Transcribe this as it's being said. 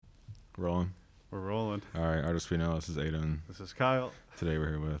Rolling. We're rolling. All right, artist we know. This is Aidan. This is Kyle. Today we're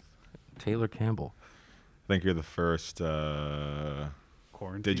here with Taylor Campbell. I think you're the first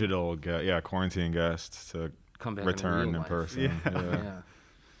Quarantine. digital quarantine guest to Come back return in, in real person. Yeah. Yeah.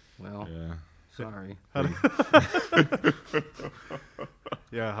 Well, Yeah. sorry.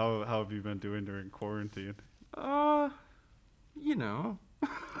 Yeah, how have you been doing during quarantine? You know,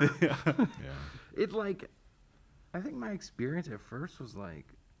 Yeah. Yeah. it like, I think my experience at first was like,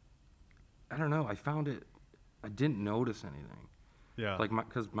 I don't know. I found it. I didn't notice anything. Yeah. Like,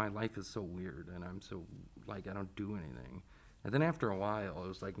 because my life is so weird, and I'm so like I don't do anything. And then after a while, it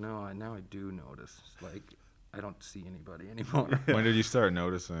was like, no, now I do notice. Like, I don't see anybody anymore. When did you start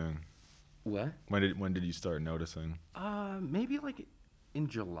noticing? What? When did you start noticing? Maybe like in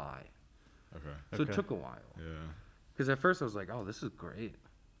July. Okay. So Okay. it took a while. Yeah. Because at first I was like, oh, this is great.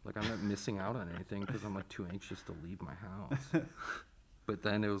 Like, I'm not missing out on anything because I'm like too anxious to leave my house. But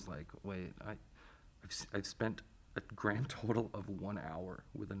then it was like, wait, I've spent a grand total of 1 hour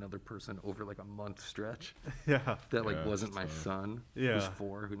with another person over like a month stretch. Yeah. That like Yeah, wasn't that's my tough. son. Yeah. Who's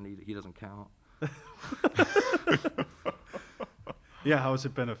 4, he doesn't count. Yeah, how has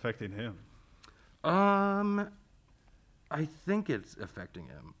it been affecting him? I think it's affecting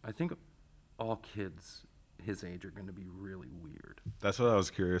him. I think all kids his age are going to be really weird. That's what I was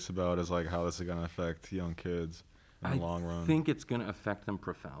curious about. Is like how this is gonna affect young kids in the long run. I think it's going to affect them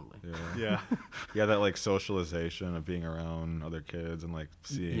profoundly. Yeah. Yeah. Yeah, that like socialization of being around other kids and like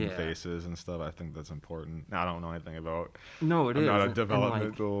seeing Yeah. faces and stuff. I think that's important. Now, I don't know anything about. No, it I'm is. not a and, like,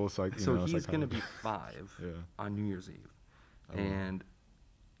 developmental so he's going to be 5 Yeah. on New Year's Eve. Oh. And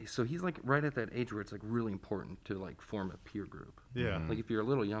so he's like right at that age where it's like really important to like form a peer group. Yeah. Mhm. Like if you're a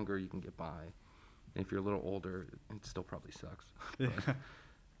little younger, you can get by. And if you're a little older, it still probably sucks. Yeah.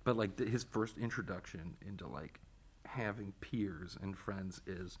 But like his first introduction into like having peers and friends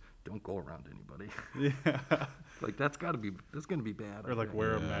is don't go around anybody. Yeah. Like that's going to be bad. Or I like think.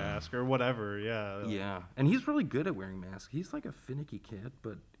 wear a Yeah. mask or whatever. Yeah. Yeah. And he's really good at wearing masks. He's like a finicky kid,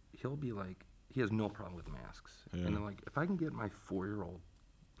 but he'll be like, he has no problem with masks. Yeah. And then like, if I can get my 4-year-old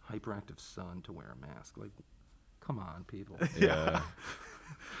hyperactive son to wear a mask, like, come on, people. Yeah.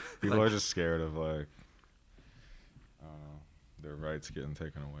 People Like- are just scared of like, I don't know, their rights getting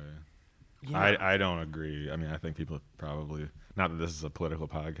taken away. Yeah. I don't agree. I mean, I think people probably, not that this is a political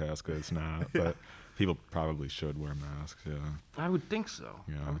podcast, because it's not, but people probably should wear masks. Yeah. I would think so.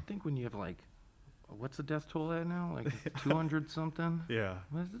 Yeah. I would think when you have like, what's the death toll at now? Like 200 something? Yeah.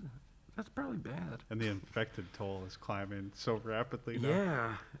 What is it? That's probably bad. And the infected toll is climbing so rapidly now.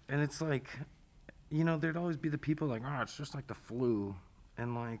 Yeah. And it's like, you know, there'd always be the people like, oh, it's just like the flu.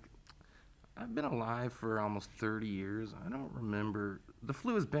 And like, I've been alive for almost 30 years. I don't remember, the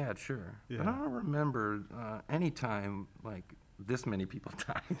flu is bad, sure. Yeah. But I don't remember any time like this many people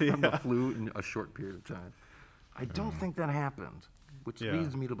died from the flu in a short period of time. I don't think that happened, which Yeah.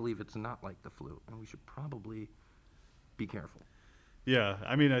 leads me to believe it's not like the flu. And we should probably be careful. Yeah.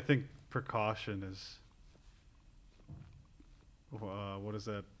 I mean, I think precaution is, what is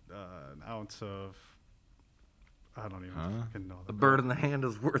that? An ounce of, I don't even fucking know. A the bird in the hand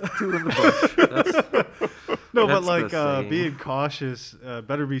is worth 2 in the bush. No, but That's like the saying. being cautious,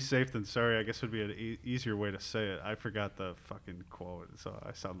 better be safe than sorry, I guess would be an easier way to say it. I forgot the fucking quote, so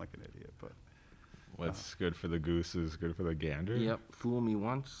I sound like an idiot. But What's good for the goose is good for the gander. Yep, fool me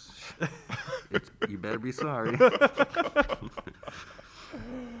once. You better be sorry.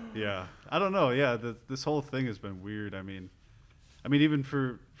 yeah, I don't know. Yeah, this whole thing has been weird. I mean, even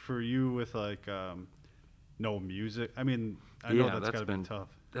for you with like no music. I mean, I know that's gotta be tough.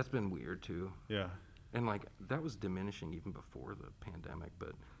 That's been weird too. Yeah, And like that was diminishing even before the pandemic,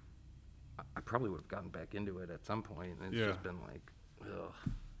 but I probably would have gotten back into it at some point. And it's just been like, ugh.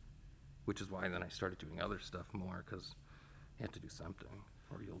 Which is why then I started doing other stuff more because you have to do something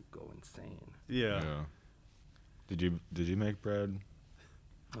or you'll go insane. yeah. Yeah. Did you make bread?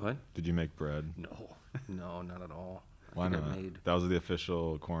 What? Did you make bread? No, not at all. I Why think I not? made- That was the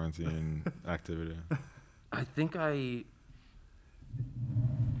official quarantine activity. I think I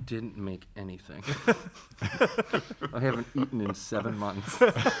didn't make anything. I haven't eaten in 7 months.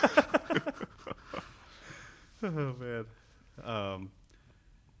 Oh man.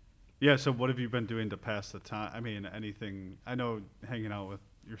 Yeah. So what have you been doing to pass the time? I mean, anything? I know hanging out with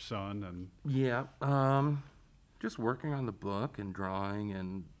your son and Yeah, just working on the book and drawing,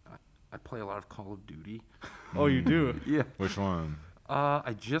 and I play a lot of Call of Duty. oh, you do. Yeah. Which one?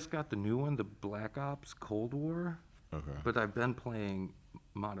 I just got the new one, the Black Ops Cold War, Okay. but I've been playing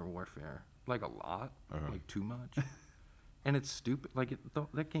Modern Warfare, like a lot, Okay. like too much. And it's stupid. Like,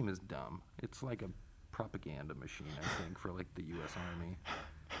 that game is dumb. It's like a propaganda machine, I think, for like the U.S. Army.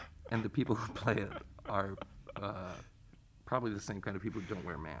 and the people who play it are probably the same kind of people who don't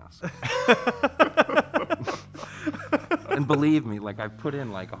wear masks. And believe me, like I've put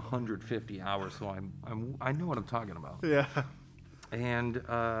in like 150 hours, so I know what I'm talking about. Yeah. And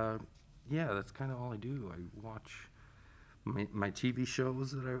yeah, that's kind of all I do. I watch my TV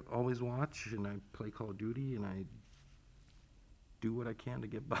shows that I always watch, and I play Call of Duty, and I do what I can to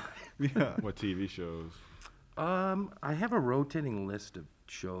get by. Yeah. What TV shows? I have a rotating list of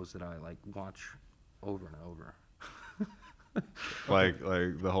shows that I like watch over and over. like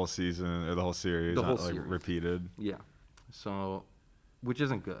the whole season or the whole series, The whole not like series. repeated. Yeah. So, which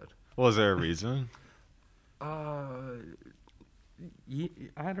isn't good. Well, is there a reason? I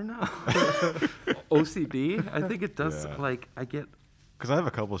don't know. OCD? I think it does. Yeah. Like, I get. Because I have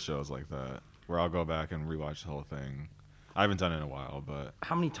a couple shows like that where I'll go back and rewatch the whole thing. I haven't done it in a while, but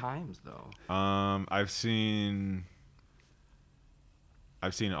How many times, though? I've seen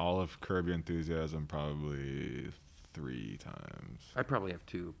all of Curb Your Enthusiasm probably 3 times. I probably have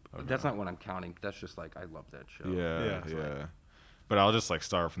 2. Okay. That's not what I'm counting. That's just like, I love that show. Yeah. Yeah. Like- But I'll just like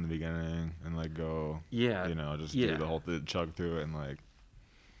start from the beginning and like go, Yeah. just Yeah. do the whole chug through it in like,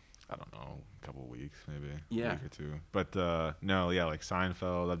 I don't know, a couple weeks maybe, Yeah. a week or 2. But no, yeah, like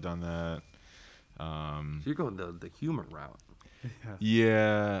Seinfeld, I've done that. So you're going the humor route.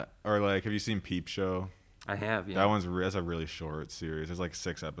 Yeah, or like, have you seen Peep Show? I have, yeah. That one's that's a really short series. There's like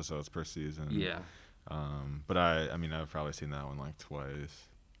 6 episodes per season. Yeah. But I mean, I've probably seen that one like twice.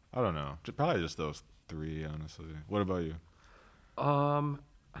 I don't know, probably just those 3, honestly. What about you?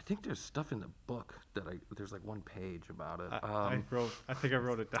 I think there's stuff in the book that there's like 1 page about it. I think I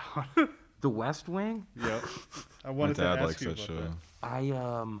wrote it down. The West Wing? Yep. I My wanted to dad ask likes you that about show.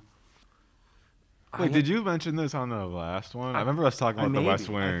 that. Wait, did you mention this on the last one? I remember us talking about the West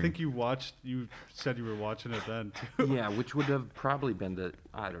maybe. Wing. I think you said you were watching it then too. Yeah, which would have probably been the,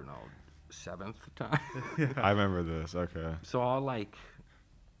 I don't know, 7th time. I remember this. Okay. So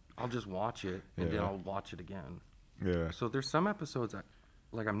I'll just watch it, and then Yeah. I'll watch it again. Yeah. So there's some episodes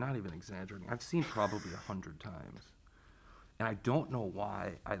like I'm not even exaggerating. I've seen probably 100 times. And I don't know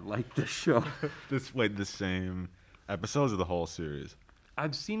why I like this show. The same episodes of the whole series.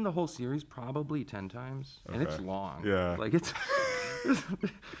 I've seen the whole series probably 10 times, and it's Okay. long. Yeah. Like it's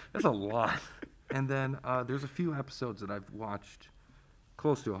a lot. And then there's a few episodes that I've watched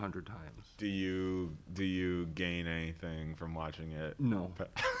close to 100 times. Do you gain anything from watching it? No,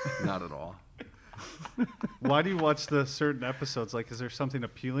 not at all. Why do you watch the certain episodes? Like, is there something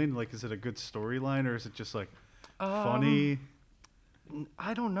appealing? Like, is it a good storyline, or is it just like funny?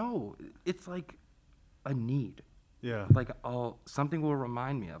 I don't know. It's like a need. Yeah. Like something will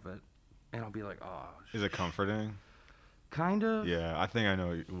remind me of it, and I'll be like, oh. Is it comforting? Kind of. Yeah, I think I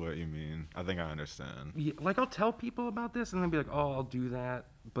know what you mean. I think I understand. Yeah, like I'll tell people about this, and they'll be like, oh, I'll do that.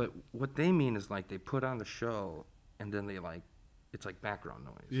 But what they mean is like they put on the show, and then they like, it's like background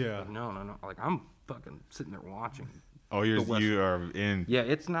noise. Yeah. Like, no. Like I'm fucking sitting there watching. Oh, you are in. Yeah,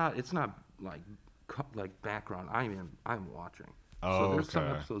 it's not like like background. I'm watching. Oh, so there's some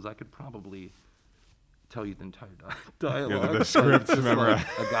okay. episodes I could probably tell you the entire dialogue. the script Just, memorized.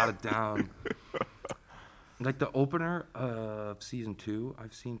 like, I got it down. Like the opener of season 2,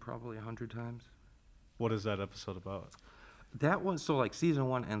 I've seen probably 100 times. What is that episode about? That one, so like season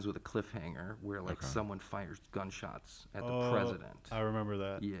 1 ends with a cliffhanger where like Okay. someone fires gunshots at the president. I remember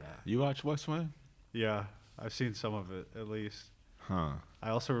that. Yeah. You watch West Wing? Yeah, I've seen some of it at least. Huh. I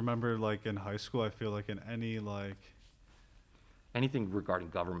also remember like in high school, I feel like in any like Anything regarding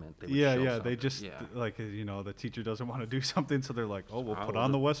government, they would yeah, show they something. just Yeah. like the teacher doesn't want to do something, so they're like, oh, we'll How put was on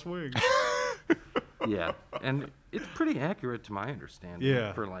it? the West Wing. Yeah, and it's pretty accurate to my understanding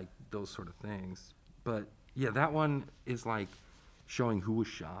Yeah. for like those sort of things. But yeah, that one is like showing who was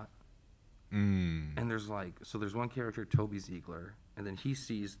shot. And there's like, so there's one character, Toby Ziegler, and then he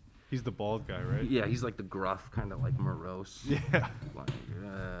sees, He's the bald guy, right? yeah, he's like the gruff, kind of like morose, Yeah. like,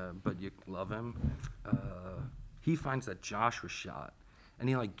 but you love him. He finds that Josh was shot, and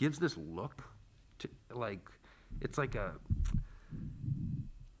he like gives this look to like, it's like a,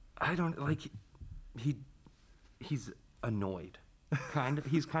 I don't like, he's annoyed, kind of.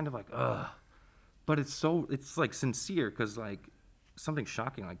 He's kind of like, ugh, but it's like sincere, because like something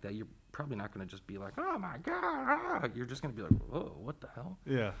shocking like that, you're probably not going to just be like, oh my god, you're just going to be like, whoa, what the hell?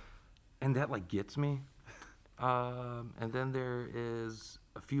 Yeah. And that like gets me. And then there is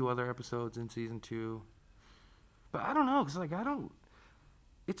a few other episodes in season 2, but I don't know, because like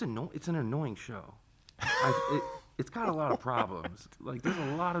it's an annoying show. It's got a lot of problems. Like there's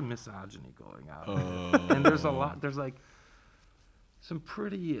a lot of misogyny going on, and there's like some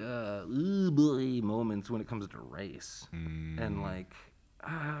pretty moments when it comes to race, and like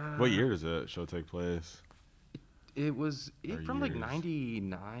What year does the show take place? It was from like years?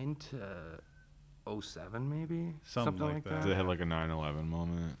 99 to 07 maybe. Something like that. Did it have like a 9/11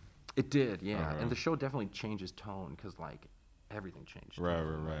 moment? It did, yeah. Okay. And the show definitely changes tone because like everything changed. Right,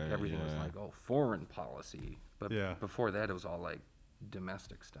 tone. right, Like, everything was yeah. like, oh, foreign policy. But Yeah. before that, it was all like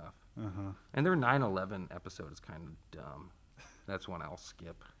domestic stuff. Uh-huh. And their 9/11 episode is kind of dumb. That's one I'll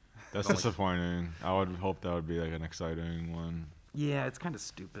skip. That's Like- disappointing. I would hope that would be like an exciting one. Yeah, it's kind of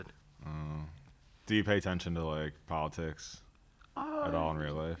stupid. Do you pay attention to like politics at all in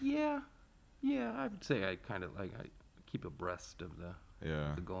real life? Yeah, I would say I kind of like I keep abreast of the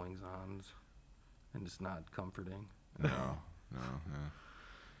Yeah. goings-ons, and it's not comforting. No.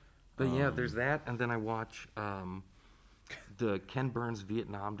 But yeah, there's that, and then I watch the Ken Burns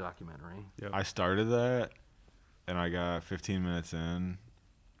Vietnam documentary. Yep. I started that, and I got 15 minutes in,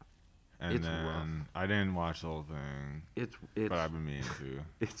 and It's then rough. I didn't watch the whole thing, It's but I've been meaning to.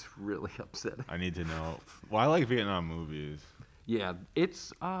 it's really upsetting. I need to know. Well, I like Vietnam movies. Yeah,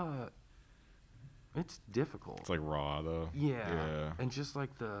 it's difficult. It's like raw though. Yeah. And just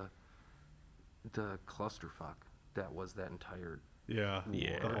like the clusterfuck that was that entire, Yeah.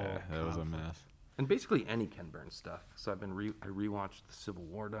 Yeah, The whole that was a conflict. mess. and basically any Ken Burns stuff. So I rewatched the Civil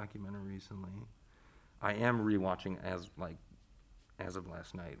War documentary recently. I am rewatching as of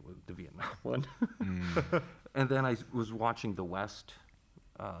last night with the Vietnam one. And then I was watching The West,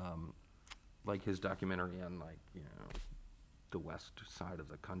 like his documentary on the west side of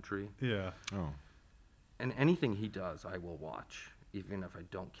the country. Yeah. Oh, And anything he does, I will watch, even if I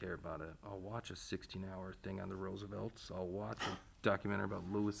don't care about it. I'll watch a 16-hour thing on the Roosevelts. I'll watch a documentary about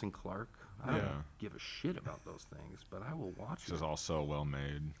Lewis and Clark. I don't Yeah. give a shit about those things, but I will watch this is it. all so well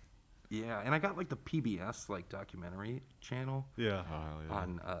made. Yeah, and I got like the PBS documentary channel Yeah. Oh, hell yeah.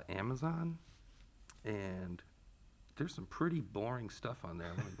 on Amazon, and there's some pretty boring stuff on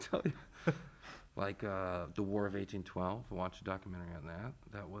there. Let me tell you, like the War of 1812. I watched a documentary on that.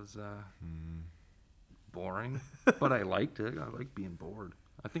 That was boring, but I liked it. I like being bored.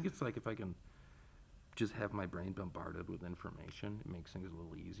 I think it's like if I can just have my brain bombarded with information, it makes things a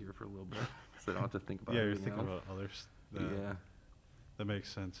little easier for a little bit, so I don't have to think about. Yeah, you're everything thinking else. about others. Yeah. That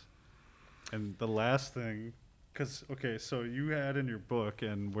makes sense. And the last thing, so you had in your book,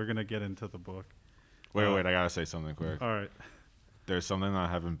 and we're going to get into the book. Wait, I gotta say something quick. All right. There's something that I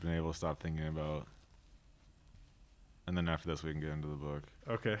haven't been able to stop thinking about, and then after this we can get into the book.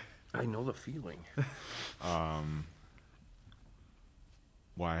 Okay. I know the feeling.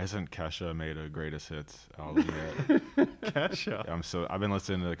 Why hasn't Kesha made a greatest hits album yet? Kesha. I've been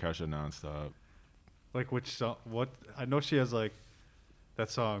listening to Kesha nonstop. Like which song? What? I know she has like that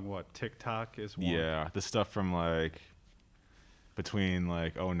song. What? TikTok is one. Yeah, the stuff from like between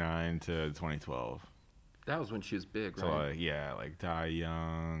like 2009 to 2012. That was when she was big, So right? like like Die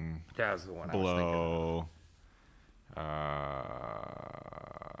Young, That was the one I was thinking of. Blow,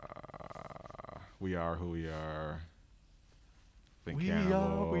 We Are Who We Are. I think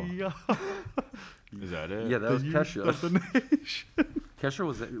Campbell. We are. Is that it? Yeah, that was The Kesha. youth of the nation.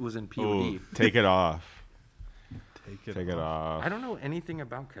 Kesha was in POD. Ooh, Take It Off. Take Take It Off. I don't know anything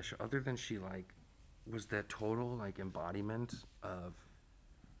about Kesha other than she was that total embodiment of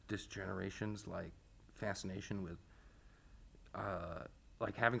this generation's fascination with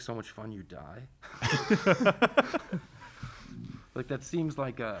having so much fun you die. That seems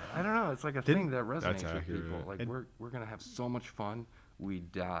like I don't know, it's like a thing that resonates with accurate. people. Like we're gonna have so much fun we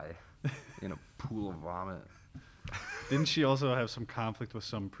die in a pool of vomit. Didn't she also have some conflict with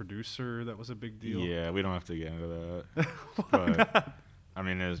some producer that was a big deal? Yeah, we don't have to get into that. But I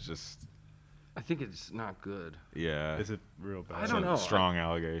mean, it's just I think it's not good. yeah. Is it real bad? I don't know. Strong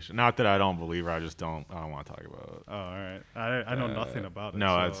allegation. Not that I don't believe her. I don't want to talk about it. Oh, all right. I know nothing about it.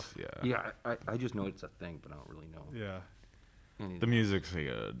 No, so. it's Yeah, I just know it's a thing, but I don't really know Yeah. anything. The music's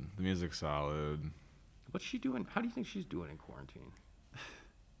good. The music's solid. What's she doing? How do you think she's doing in quarantine?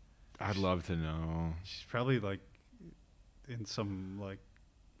 I'd love to know. She's probably in some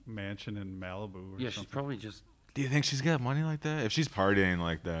mansion in Malibu or Yeah, she's something. probably just. Do you think she's got money like that? If she's partying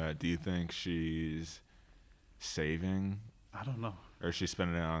like that, do you think she's saving, I don't know. or is she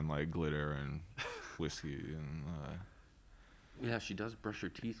spending it on glitter and whiskey and? Yeah, she does brush her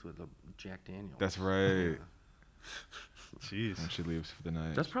teeth with a Jack Daniels. That's right. Jeez. When she leaves for the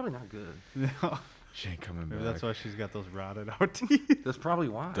night, That's probably not good. No. she ain't coming Maybe back. that's why she's got those rotted out teeth. That's probably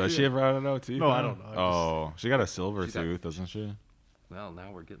why. Does she have rotted out teeth? No, I now? don't know. Oh, she got a silver She's got- tooth, doesn't she? Well,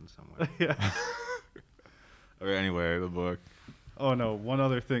 now we're getting somewhere. Yeah. Okay, anyway, the book. Oh no, one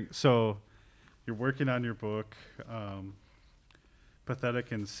other thing. So you're working on your book,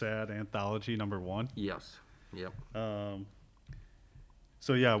 Pathetic and Sad Anthology #1. Yes. Yep.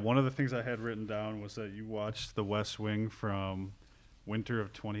 So yeah, one of the things I had written down was that you watched The West Wing from winter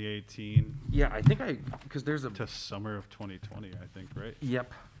of 2018. Yeah, I think because there's to summer of 2020, I think, right?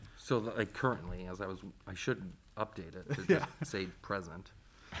 Yep. So like currently, I should update it to just say present.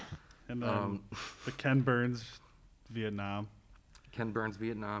 And then the Ken Burns Vietnam. Ken Burns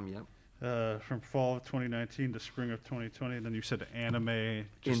Vietnam, yep. From fall of 2019 to spring of 2020. And then you said anime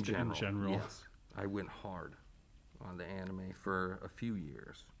just in general. Yes. I went hard on the anime for a few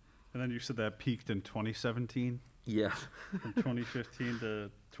years. And then you said that peaked in 2017? Yeah. From 2015 to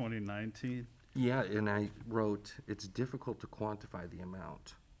 2019? Yeah, and I wrote, it's difficult to quantify the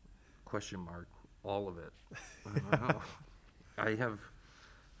amount. Question mark, all of it. I don't know.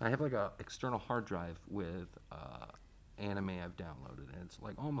 I have like a external hard drive with anime I've downloaded, and it's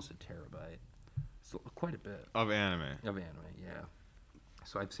like almost a terabyte. So quite a bit. Of anime? Of anime, yeah.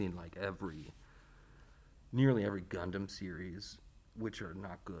 So I've seen like nearly every Gundam series, which are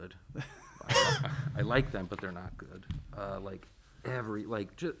not good. I like them, but they're not good.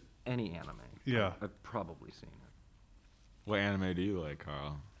 Just any anime. Yeah. I've probably seen it. What anime do you like,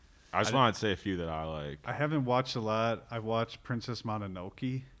 Carl? I just wanted to say a few that I like. I haven't watched a lot. I watched Princess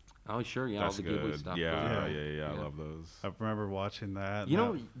Mononoke. Oh, sure, yeah, That's all the good. Ghibli stuff. Yeah, I love those. I remember watching that. You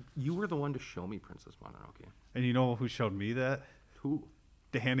know, you were the one to show me Princess Mononoke. And you know who showed me that? Who?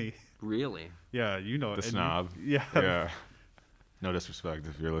 Danny. Really? Yeah, you know. The snob. Yeah. Yeah. No disrespect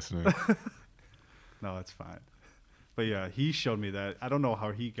if you're listening. No, it's fine. But yeah, he showed me that. I don't know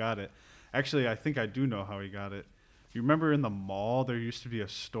how he got it. Actually, I think I do know how he got it. You remember in the mall, there used to be a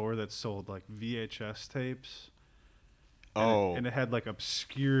store that sold like VHS tapes? And it had like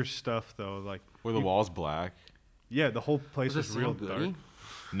obscure stuff though. Like Were the walls black? Yeah, the whole place was real Goody? dark.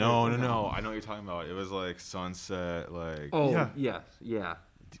 No. I know what you're talking about. It was like sunset, like. Oh, Yeah. yes, yeah.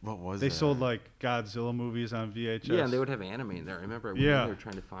 What was They that? sold like Godzilla movies on VHS. Yeah, and they would have anime in there. I remember I went in there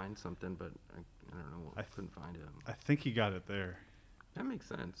trying to find something, but I don't know. I couldn't find it. I think he got it there. That makes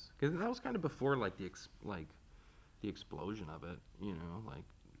sense. Because that was kind of before like the explosion of it, you know, like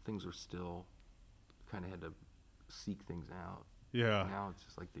things were still kind of had to seek things out. Yeah. Now it's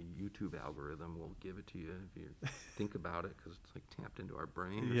just like the YouTube algorithm will give it to you if you think about it because it's like tapped into our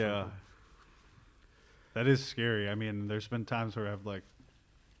brain. Or Yeah. something. That is scary. I mean, there's been times where I've like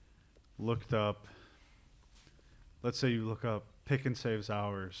looked up, let's say you look up Pick and Save's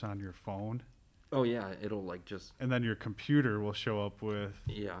hours on your phone. Oh yeah, it'll like just. And then your computer will show up with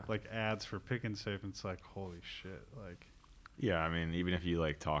like ads for Pick and Save, and it's like, holy shit, like. Yeah, I mean, even if you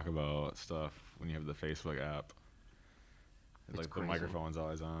like talk about stuff when you have the Facebook app, like crazy. the microphone's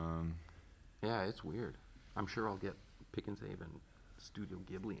always on. Yeah, it's weird. I'm sure I'll get Pick and Save and Studio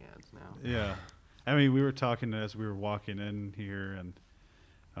Ghibli ads now. Yeah, I mean, we were talking as we were walking in here and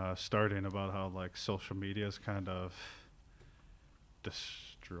starting about how like social media is kind of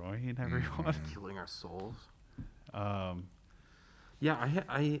destroying everyone, killing our souls. Yeah,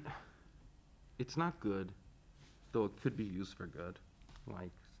 I it's not good, though it could be used for good.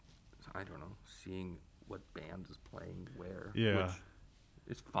 Like, I don't know, seeing what band is playing where. Yeah.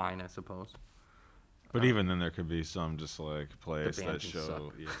 Which is fine, I suppose. But even then, there could be some just like place that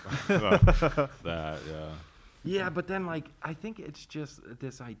show that. Yeah. Yeah, but then like I think it's just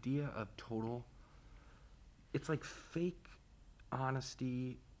this idea of total. It's like fake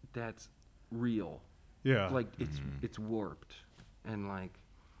honesty that's real. Yeah. Like it's warped, and like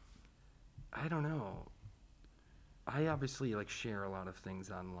I don't know. I obviously like share a lot of things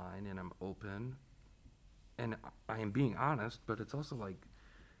online, and I'm open, and I am being honest. But it's also like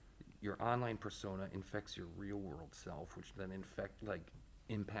your online persona infects your real world self, which then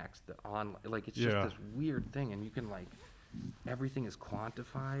impacts the online. Like it's just this weird thing, and you can like everything is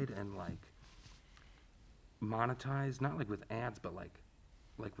quantified and like monetized, not like with ads, but like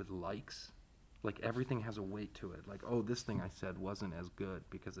with likes. Like everything has a weight to it. Like, oh, this thing I said wasn't as good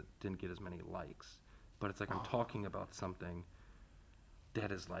because it didn't get as many likes. But it's like I'm talking about something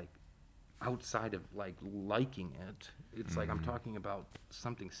that is like outside of like liking it. It's like I'm talking about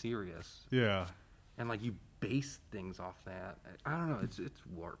something serious. Yeah. And like you base things off that. I don't know. It's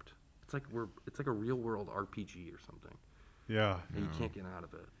warped. It's like a real world RPG or something. Yeah. And you can't get out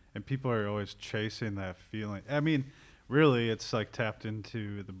of it. And people are always chasing that feeling. I mean, really, it's like tapped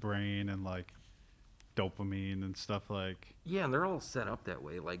into the brain and like dopamine and stuff like. Yeah, and they're all set up that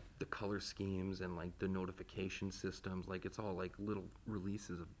way, like the color schemes and like the notification systems. Like it's all like little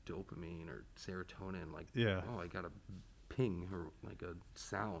releases of dopamine or serotonin. Like, oh, I got a ping or like a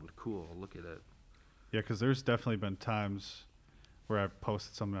sound. Cool, I'll look at it. Yeah, because there's definitely been times where I've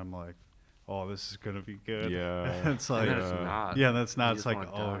posted something, I'm like, oh, this is going to be good. Yeah. And it's like, and then it's not. yeah, that's not. You it's just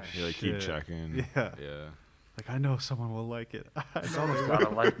like, wanna oh, die. You like shit. keep checking. Yeah. Yeah. Like, I know someone will like it. Someone's gotta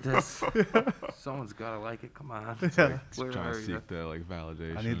like this. Someone's gotta like it. Come on. Yeah. Where Trying are to you? seek that like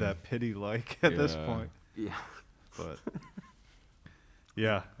validation. I need that pity like at this Yeah. point. Yeah. But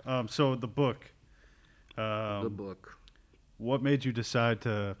yeah. So the book. The book. What made you decide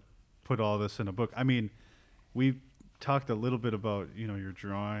to put all this in a book? I mean, we talked a little bit about your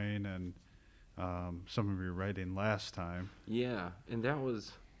drawing and some of your writing last time. Yeah, and that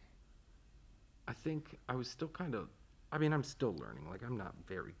was. I think I was still kind of. I mean, I'm still learning. Like, I'm not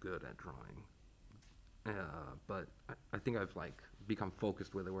very good at drawing. But I think I've like become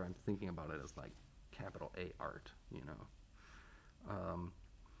focused with it, where I'm thinking about it as like capital A art.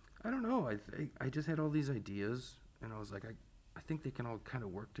 I don't know. I just had all these ideas, and I was like, I think they can all kind of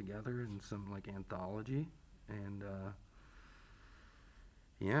work together in some like anthology, and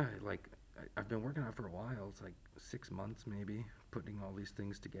yeah, like I've been working on it for a while. It's like 6 months maybe, putting all these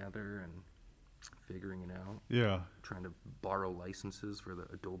things together and figuring it out. Yeah. Trying to borrow licenses for the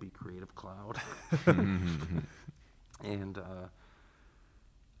Adobe Creative Cloud. And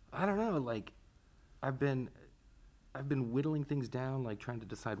I don't know, like I've been whittling things down, like trying to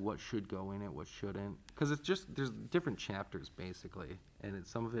decide what should go in it, what shouldn't, because it's just there's different chapters basically, and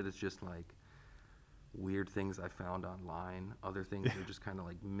some of it is just like weird things I found online. Other things are just kind of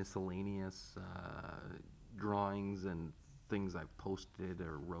like miscellaneous drawings and things I posted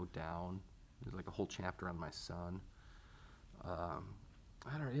or wrote down. There's like a whole chapter on my son. I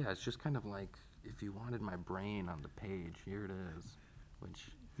don't know. Yeah, it's just kind of like if you wanted my brain on the page, here it is.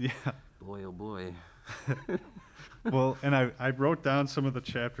 Which, Yeah. boy, oh boy. Well, and I wrote down some of the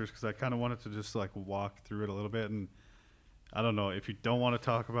chapters because I kind of wanted to just like walk through it a little bit. And I don't know if you don't want to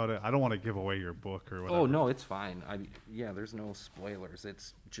talk about it. I don't want to give away your book or whatever. Oh no, it's fine. Yeah, there's no spoilers.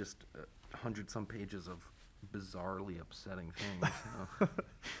 It's just 100-some pages of bizarrely upsetting things.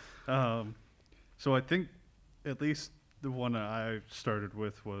 So. So I think at least the one that I started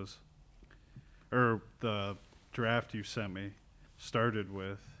with was, or the draft you sent me started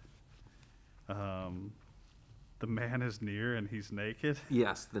with, the man is near and he's naked.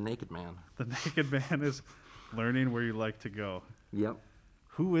 Yes, the naked man. The naked man is learning where you like to go. Yep.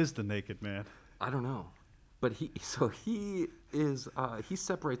 Who is the naked man? I don't know. But he is he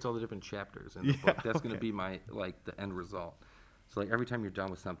separates all the different chapters in the book. That's going to be my like the end result. So like every time you're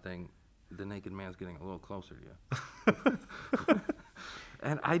done with something, the naked man's getting a little closer to you.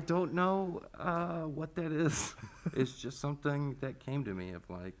 And I don't know what that is. It's just something that came to me of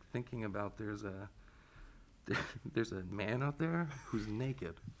like thinking about there's a man out there who's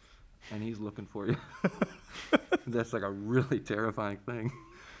naked and he's looking for you. That's like a really terrifying thing.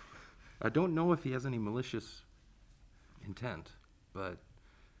 I don't know if he has any malicious intent, but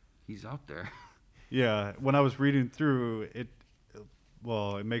he's out there. Yeah, when I was reading through it,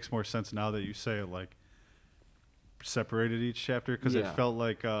 well, it makes more sense now that you say it, like separated each chapter, because it felt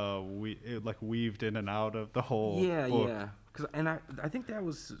like it like weaved in and out of the whole book. Yeah. I think that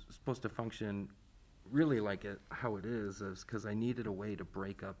was supposed to function really like how it is because I needed a way to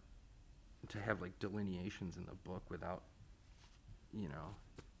break up, to have like delineations in the book without,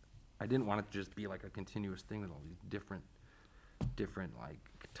 I didn't want it to just be like a continuous thing with all these different like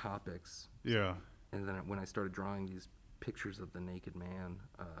topics. Yeah. And then when I started drawing these pictures of the naked man,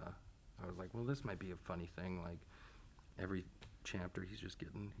 I was like, well, this might be a funny thing. Like every chapter, he's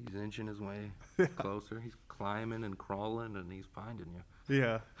inching his way closer. He's climbing and crawling, and he's finding you.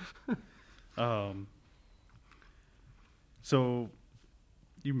 Yeah. So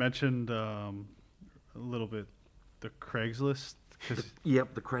you mentioned a little bit the Craigslist.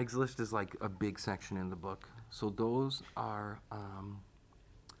 Yep, the Craigslist is like a big section in the book. So those are,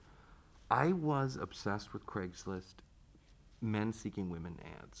 I was obsessed with Craigslist men seeking women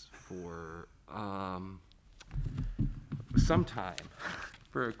ads for some time,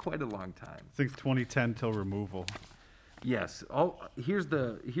 for quite a long time. I think 2010 till removal. Yes. Here's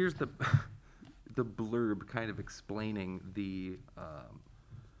the the blurb kind of explaining the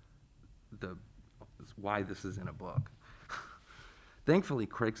why this is in a book. Thankfully,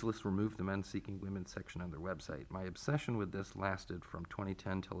 Craigslist removed the men seeking women section on their website. My obsession with this lasted from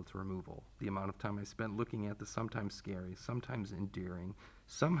 2010 till its removal. The amount of time I spent looking at the sometimes scary, sometimes endearing,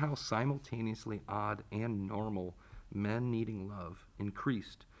 somehow simultaneously odd and normal men needing love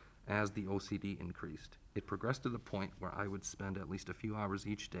increased as the OCD increased. It progressed to the point where I would spend at least a few hours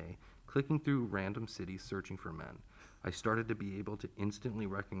each day clicking through random cities searching for men. I started to be able to instantly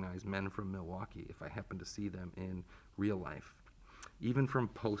recognize men from Milwaukee if I happened to see them in real life. Even from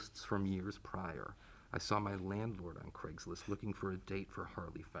posts from years prior, I saw my landlord on Craigslist looking for a date for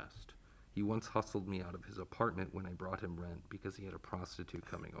Harley Fest. He once hustled me out of his apartment when I brought him rent because he had a prostitute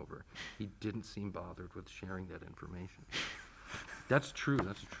coming over. He didn't seem bothered with sharing that information. That's true.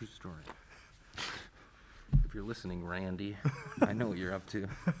 That's a true story. If you're listening, Randy, I know what you're up to.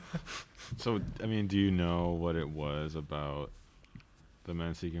 So, I mean, do you know what it was about the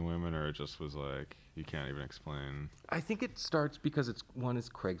men seeking women, or it just was like you can't even explain? I think it starts because it's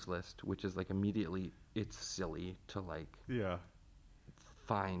Craigslist, which is like immediately it's silly to like Yeah.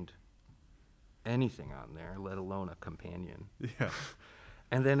 find anything on there, let alone a companion. Yeah.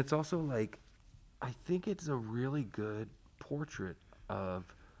 And then it's also like, I think it's a really good portrait of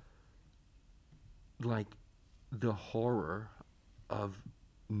like the horror of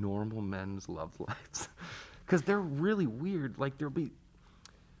normal men's love lives, because they're really weird. Like there'll be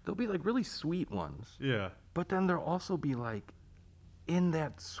like really sweet ones, Yeah. but then there'll also be like in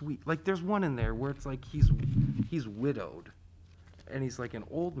that sweet, like there's one in there where it's like he's widowed, and he's like an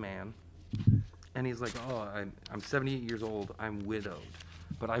old man, and he's like, oh, I'm 78 years old, I'm widowed,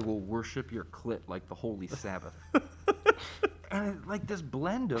 but I will worship your clit like the holy Sabbath. And it, like this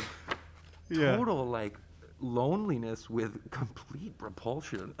blend of total like loneliness with complete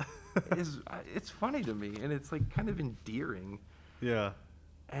repulsion is it's funny to me, and it's like kind of endearing. Yeah.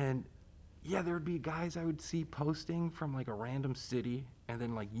 And yeah, there would be guys I would see posting from like a random city, and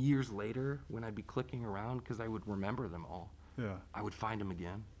then like years later when I'd be clicking around because I would remember them all, Yeah. I would find him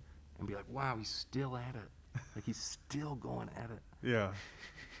again and be like, wow, he's still at it. Like he's still going at it. Yeah.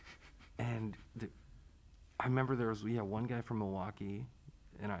 And I remember there was one guy from Milwaukee,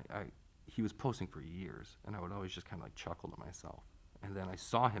 and he was posting for years, and I would always just kind of like chuckle to myself. And then I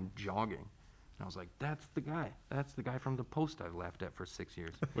saw him jogging, and I was like, that's the guy. That's the guy from the post I laughed at for 6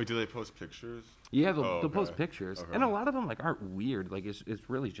 years. Wait, do they post pictures? Yeah, they'll post pictures. Okay. And a lot of them like aren't weird. Like it's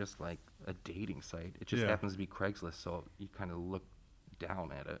really just like a dating site. It just happens to be Craigslist, so you kind of look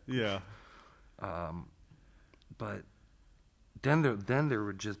down at it. Yeah. But then there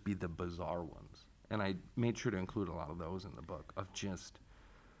would just be the bizarre ones. And I made sure to include a lot of those in the book of just,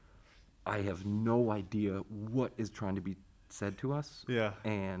 I have no idea what is trying to be said to us. Yeah.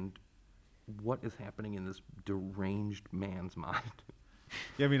 And what is happening in this deranged man's mind.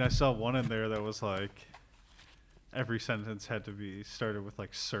 Yeah, I mean, I saw one in there that was like every sentence had to be started with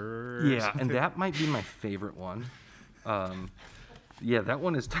like sir. Or Yeah, something. and that might be my favorite one. Yeah, that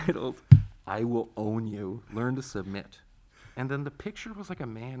one is titled, I Will Own You, Learn to Submit. And then the picture was like a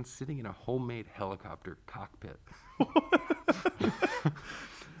man sitting in a homemade helicopter cockpit.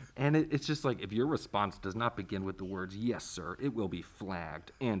 And it's just like, if your response does not begin with the words, yes, sir, it will be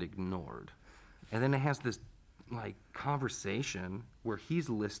flagged and ignored. And then it has this like conversation where he's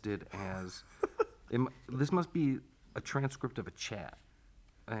listed as, this must be a transcript of a chat.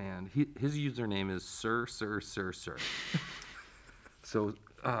 And his username is sir. So,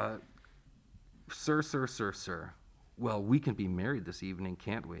 sir. Well, we can be married this evening,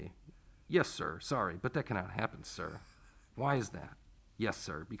 can't we? Yes, sir. Sorry, but that cannot happen, sir. Why is that? Yes,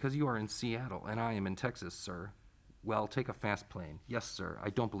 sir. Because you are in Seattle and I am in Texas, sir. Well, take a fast plane. Yes, sir. I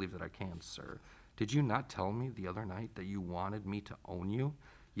don't believe that I can, sir. Did you not tell me the other night that you wanted me to own you?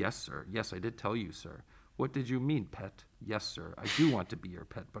 Yes, sir. Yes, I did tell you, sir. What did you mean, pet? Yes, sir. I do want to be your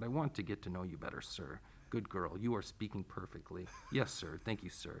pet, but I want to get to know you better, sir. Good girl. You are speaking perfectly. Yes, sir. Thank you,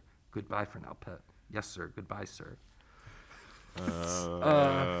 sir. Goodbye for now, pet. Yes, sir. Goodbye, sir.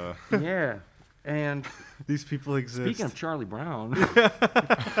 Yeah. And These people exist. speaking of Charlie Brown,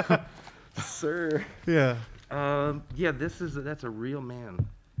 sir. Yeah. Yeah, that's a real man.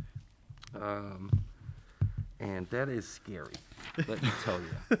 And that is scary, let me tell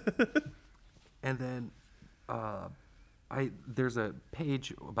you. And then there's a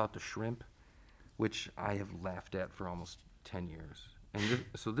page about the shrimp, which I have laughed at for almost 10 years. And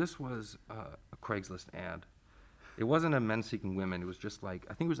so this was a Craigslist ad. It wasn't a men seeking women. It was just like,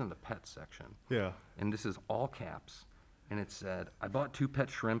 I think it was in the pet section. Yeah. And this is all caps. And it said, I bought 2 pet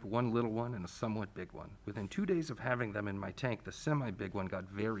shrimp, 1 little one and a somewhat big one. Within 2 days of having them in my tank, the semi-big one got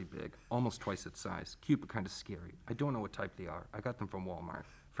very big, almost twice its size. Cute, but kind of scary. I don't know what type they are. I got them from Walmart.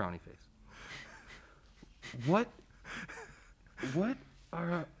 Frowny face. What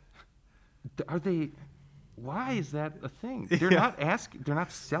are they, why is that a thing? They're they're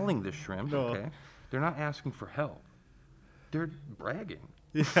not selling the shrimp, No. okay? They're not asking for help. They're bragging.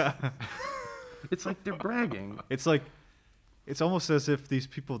 Yeah. It's like they're bragging. It's like, it's almost as if these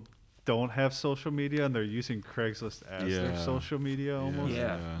people don't have social media and they're using Craigslist as their Yeah. social media almost.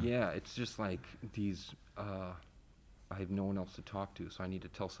 Yeah. It's just like these, I have no one else to talk to, so I need to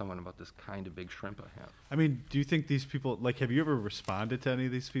tell someone about this kind of big shrimp I have. I mean, do you think these people, like, have you ever responded to any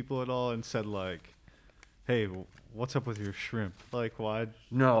of these people at all and said, like, hey, what's up with your shrimp? Like, why?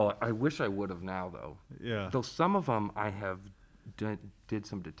 No, I wish I would have now though. Yeah. Though some of them I have did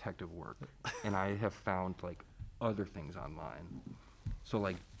some detective work, and I have found like other things online. So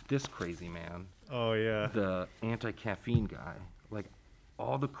like this crazy man, Oh, yeah. the anti-caffeine guy, like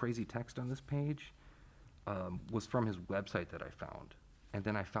all the crazy text on this page was from his website that I found. And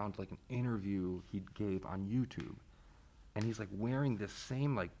then I found like an interview he gave on YouTube. And he's like wearing this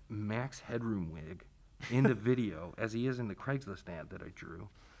same like Max Headroom wig in the video as he is in the Craigslist ad that I drew.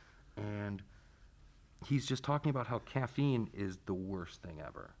 And he's just talking about how caffeine is the worst thing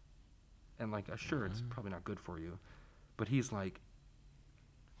ever. And like, sure, it's probably not good for you. But he's like,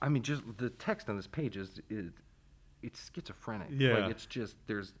 I mean, just the text on this page it's schizophrenic. Yeah. Like it's just,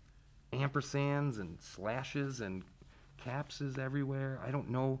 there's ampersands and slashes and capses everywhere. I don't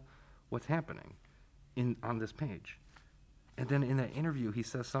know what's happening on this page. And then in that interview, he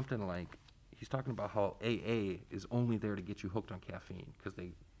says something like, he's talking about how AA is only there to get you hooked on caffeine because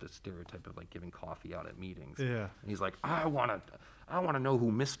the stereotype of like giving coffee out at meetings. Yeah. And he's like, I want to know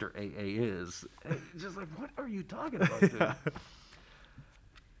who Mr. AA is. And it's just like, what are you talking about, dude?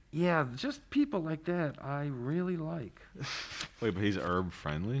 Yeah, just people like that I really like. Wait, but he's herb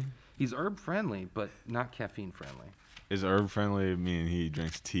friendly? He's herb friendly, but not caffeine friendly. Is herb friendly mean he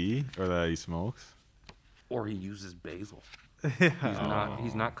drinks tea or that he smokes? Or he uses basil. Yeah.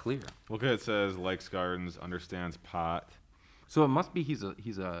 He's not clear. Look at it says likes gardens, understands pot, So it must be he's a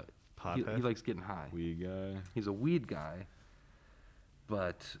Pothead? he likes getting high. weed guy. He's a weed guy,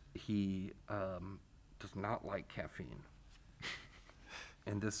 but he does not like caffeine.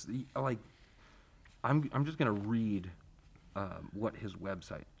 And this, I'm just gonna read what his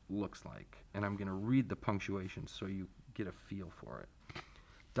website looks like, and I'm gonna read the punctuation so you get a feel for it. ...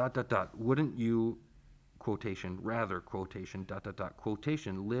 Wouldn't you, quotation, rather, quotation, ...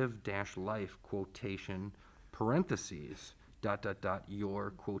 quotation, live dash life, quotation, parentheses, ...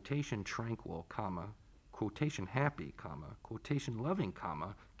 your, quotation, tranquil, comma, quotation, happy, comma, quotation, loving,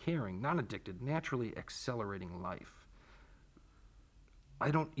 comma, caring, non-addicted, naturally accelerating life.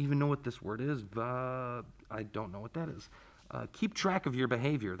 I don't even know what this word is. I don't know what that is. Keep track of your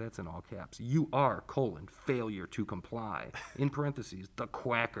behavior. That's in all caps. You are, failure to comply. In parentheses, the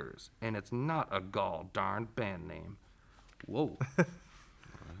Quackers. And it's not a gall darn band name. Whoa.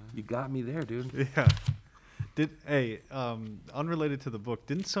 You got me there, dude. Yeah. Unrelated to the book,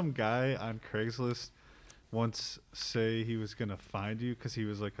 didn't some guy on Craigslist once say he was going to find you because he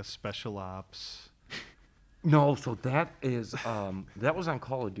was like a special ops? No, so that is that was on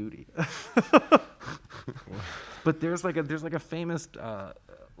Call of Duty. But there's like a famous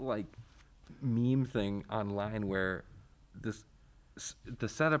like meme thing online where the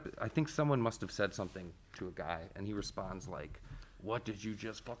setup, I think someone must have said something to a guy and he responds like, "What did you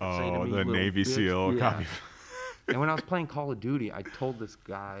just fucking say to me?" Oh, the little Navy bitch?" SEAL Yeah. copy. And when I was playing Call of Duty, I told this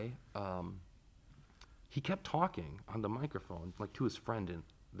guy, he kept talking on the microphone like to his friend in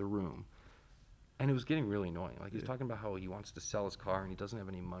the room. And it was getting really annoying. Like, he was talking about how he wants to sell his car and he doesn't have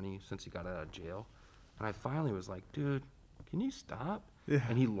any money since he got out of jail. And I finally was like, dude, can you stop? Yeah.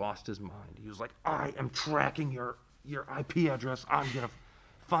 And he lost his mind. He was like, I am tracking your IP address. I'm going to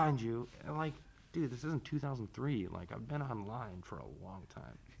find you. And like, dude, this isn't 2003. Like, I've been online for a long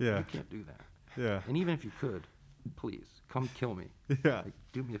time. Yeah. You can't do that. Yeah. And even if you could, please, come kill me. Yeah. Like,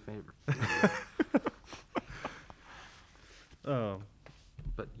 do me a favor.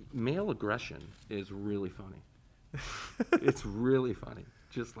 But male aggression is really funny. It's really funny.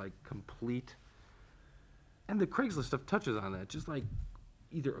 Just like complete. And the Craigslist stuff touches on that. Just like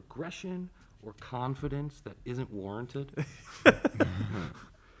either aggression or confidence that isn't warranted.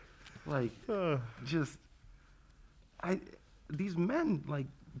 Like, just. These men, like,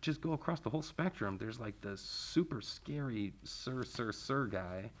 just go across the whole spectrum. There's like the super scary sir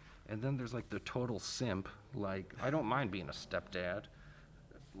guy. And then there's like the total simp. Like, I don't mind being a stepdad.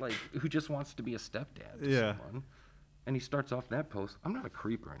 Like, who just wants to be a stepdad to someone. And he starts off that post, I'm not a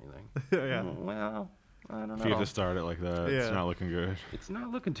creep or anything. Yeah. Well, I don't know. If you have to start it like that, it's Yeah. not looking good. It's not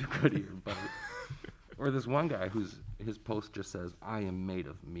looking too good here, buddy. Or this one guy his post just says, I am made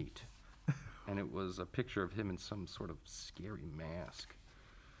of meat. And it was a picture of him in some sort of scary mask.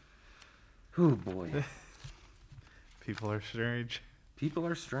 Oh, boy. People are strange. People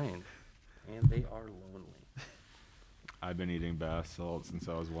are strange. And they are lonely. I've been eating bath salt since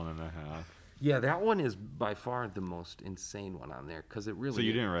I was 1.5. Yeah, that one is by far the most insane one on there because it really. So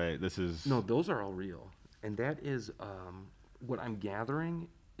you didn't write. This is. No, those are all real, and that is what I'm gathering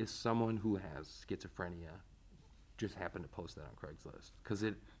is someone who has schizophrenia just happened to post that on Craigslist because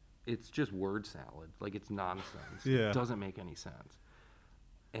it's just word salad, like it's nonsense. Yeah. It doesn't make any sense,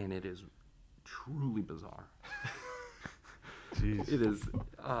 and it is truly bizarre. Jeez. It is.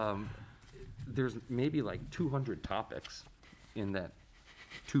 There's maybe like 200 topics in that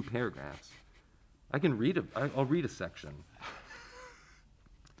 2 paragraphs. I'll read a section.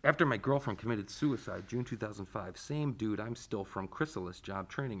 After my girlfriend committed suicide, June 2005, same dude, I'm still from Chrysalis, job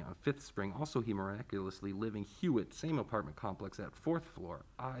training on 5th Spring. Also, he miraculously living Hewitt, same apartment complex at 4th floor.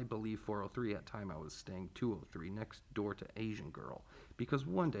 I believe 403. At time I was staying 203, next door to Asian girl. Because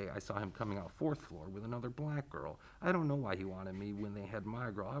one day I saw him coming out 4th floor with another black girl. I don't know why he wanted me when they had my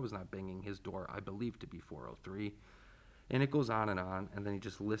girl. I was not banging his door, I believe to be 403. And it goes on, and then he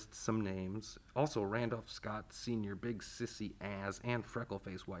just lists some names. Also, Randolph Scott Sr., big sissy ass, and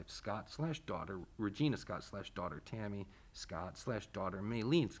freckle-faced wife Scott / daughter Regina Scott / daughter Tammy Scott / daughter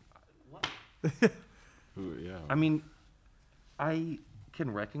Maylene Scott. What? Ooh, yeah. I mean, I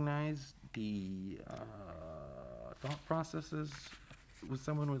can recognize the thought processes with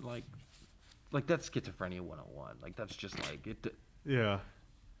someone with like that's schizophrenia 101. Like that's just like it. Yeah.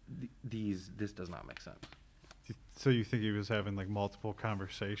 This does not make sense. So you think he was having like multiple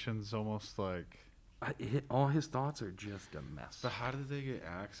conversations, almost like? All his thoughts are just a mess. But how did they get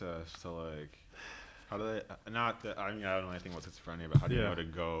access to like? How do they? Not that I mean I don't know anything about schizophrenia, but how do you know to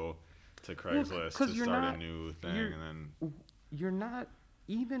go to Craigslist to start a new thing and then? You're not,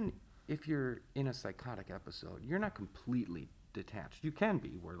 even if you're in a psychotic episode, you're not completely detached. You can be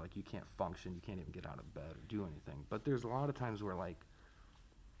where like you can't function, you can't even get out of bed or do anything. But there's a lot of times where like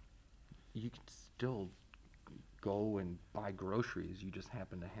you can still go and buy groceries. You just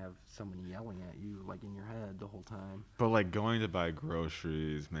happen to have someone yelling at you like in your head the whole time. But like going to buy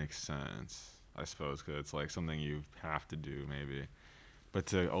groceries makes sense, I suppose, because it's like something you have to do maybe. But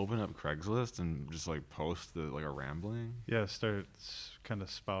to open up Craigslist and just like post like a rambling, Start kind of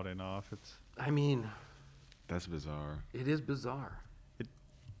spouting off. I mean, that's bizarre. it is bizarre.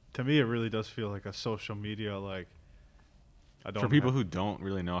 To me, it really does feel like a social media like. For people who don't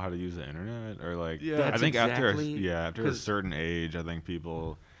really know how to use the internet, or like, Yeah. I think after Exactly, a certain age, I think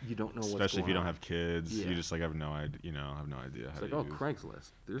people, You don't know what's especially if you going don't on. have kids, Yeah. you just like have no idea, have no idea It's how like, to oh, use.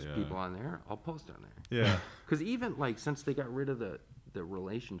 Craigslist. There's Yeah. people on there. I'll post on there. Yeah. Because even like since they got rid of the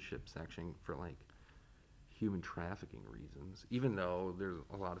relationship section for like human trafficking reasons, even though there's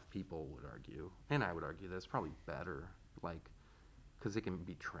a lot of people would argue, and I would argue that's probably better, like, because it can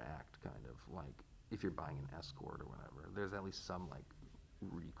be tracked, kind of like if you're buying an escort or whatever. There's at least some like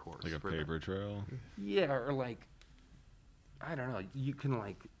recourse, Like a for paper trail. Yeah, or like I don't know. You can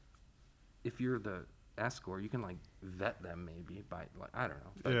like if you're the escort, you can like vet them maybe by like I don't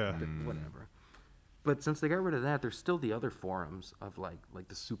know, but Yeah. whatever. But since they got rid of that, there's still the other forums of like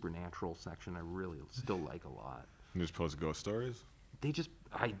the supernatural section. I really still like a lot. You just post ghost stories. They just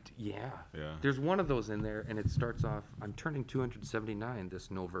yeah. Yeah. There's one of those in there, and it starts off. I'm turning 279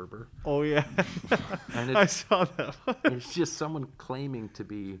 this November, Oh yeah. and I saw that one. it's just someone claiming to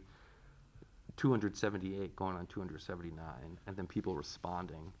be 278 going on 279, and then people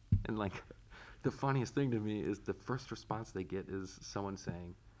responding. And like the funniest thing to me is the first response they get is someone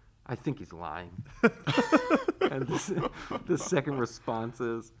saying, I think he's lying. And the second response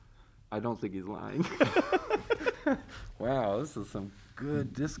is, I don't think he's lying. Wow, this is some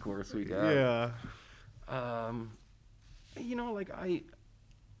good discourse we got. Yeah. Like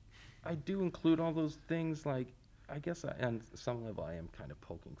I do include all those things. Like I guess on some level I am kind of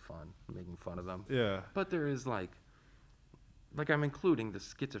poking fun, making fun of them. Yeah. But there is like I'm including the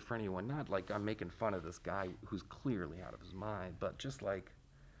schizophrenia one, not like I'm making fun of this guy who's clearly out of his mind, but just like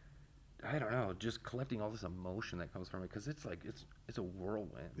I don't know, just collecting all this emotion that comes from it, because it's like it's a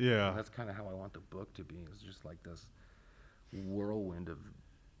whirlwind. Yeah. And that's kind of how I want the book to be. It's just like this whirlwind of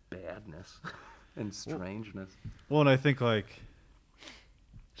badness and strangeness. Well, and I think like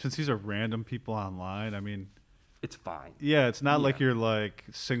since these are random people online, I mean, It's fine. yeah, it's not like Yeah. you're like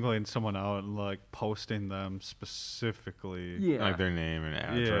singling someone out and like posting them specifically. Yeah, Like their name and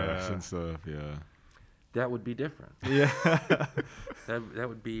address Yeah. and stuff. Yeah. that would be different. Yeah. That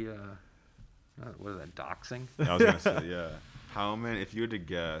would be what is that, doxing? I was gonna say, yeah. How many? If you had to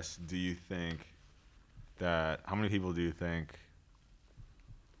guess, do you think that? How many people do you think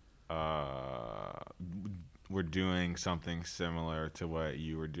were doing something similar to what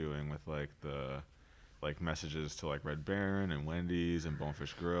you were doing with like the messages to like Red Baron and Wendy's and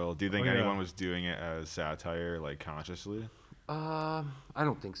Bonefish Grill? Do you think Oh, yeah. anyone was doing it as satire, like consciously? I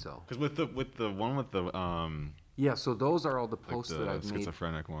don't think so. Because with the one with the Yeah, so those are all the like posts the that I've made.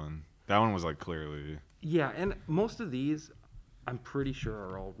 schizophrenic one, that one was like clearly. Yeah, and most of these, I'm pretty sure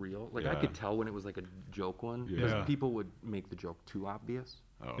are all real. Like I Yeah. could tell when it was like a joke one, because Yeah. people would make the joke too obvious.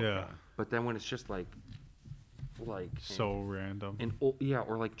 Oh, Yeah. okay. But then when it's just like So random.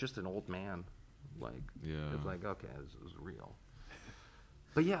 or like just an old man Like, Yeah. it's like, okay, this is real.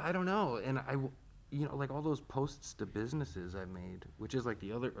 But yeah, I don't know. And like all those posts to businesses I made, which is like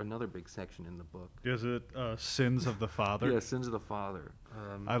another big section in the book. Is it Sins of the Father? Yeah, Sins of the Father.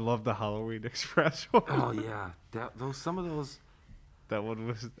 I love the Halloween Express one. Oh yeah, some of those. That one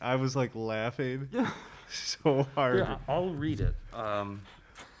was, I was like laughing Yeah. so hard. Yeah, I'll read it.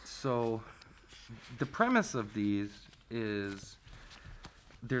 So, the premise of these is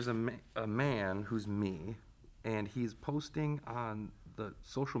there's a man who's me, and he's posting on the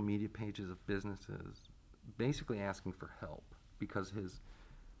social media pages of businesses, basically asking for help because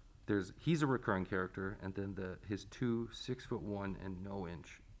he's a recurring character, and then his 2 6'1" and no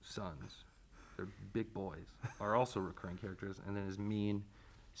inch sons, they're big boys, are also recurring characters, and then his mean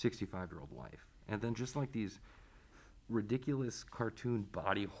 65-year-old wife, and then just like these ridiculous cartoon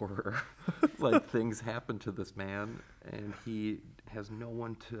body horror like things happen to this man, and he has no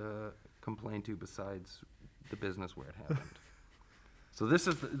one to complain to besides the business where it happened. So this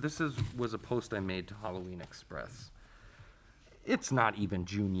was a post I made to Halloween Express. It's not even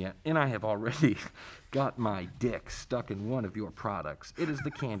June yet, and I have already got my dick stuck in one of your products. It is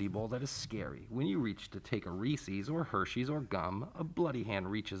the candy bowl that is scary. When you reach to take a Reese's or Hershey's or gum, a bloody hand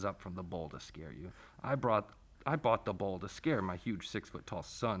reaches up from the bowl to scare you. I bought the bowl to scare my huge 6-foot-tall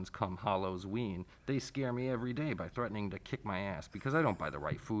sons come Halloween. They scare me every day by threatening to kick my ass because I don't buy the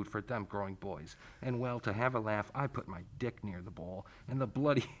right food for them growing boys. And well, to have a laugh, I put my dick near the bowl, and the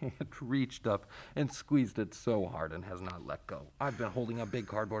bloody hand reached up and squeezed it so hard and has not let go. I've been holding a big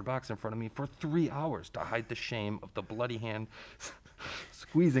cardboard box in front of me for 3 hours to hide the shame of the bloody hand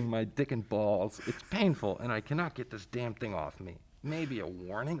squeezing my dick and balls. It's painful, and I cannot get this damn thing off me. Maybe a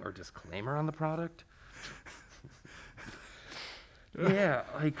warning or disclaimer on the product? Yeah,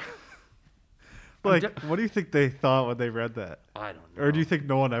 like what do you think they thought when they read that? I don't know. Or do you think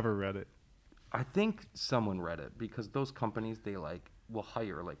no one ever read it? I think someone read it because those companies, they like will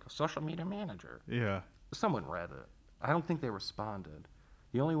hire like a social media manager. Yeah. Someone read it. I don't think they responded.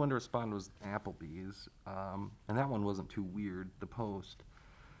 The only one to respond was Applebee's, and that one wasn't too weird, the post.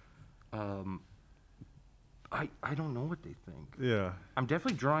 I don't know what they think. Yeah. I'm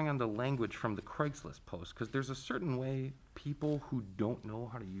definitely drawing on the language from the Craigslist post because there's a certain way people who don't know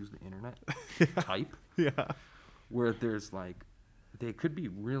how to use the internet type. Yeah. Where there's like, they could be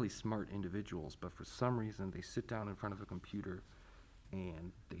really smart individuals, but for some reason they sit down in front of a computer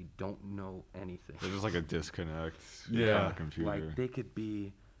and they don't know anything. There's just like a disconnect Yeah. on the computer. Like they could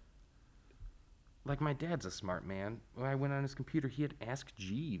be, like my dad's a smart man. When I went on his computer, he had Ask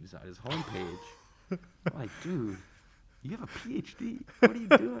Jeeves on his homepage. I'm like, dude, you have a PhD. What are you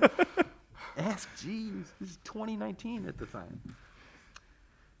doing? Ask Jeeves. This is 2019 at the time.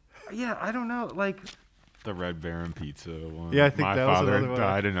 Yeah, I don't know. Like the Red Baron pizza one. Yeah, I think my that was father another one.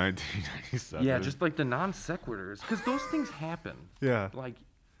 died in 1997. yeah, just like the non sequiturs, because those things happen. Yeah. Like,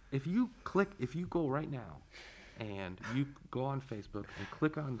 if you go right now, and you go on Facebook and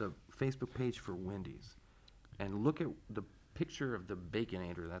click on the Facebook page for Wendy's, and look at the picture of the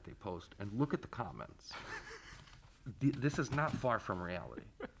Baconator that they post, and look at the comments. This is not far from reality.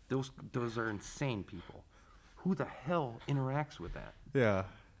 Those are insane people. Who the hell interacts with that? Yeah.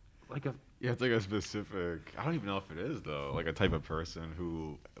 Like a Yeah, it's like a specific. I don't even know if it is though. Like a type of person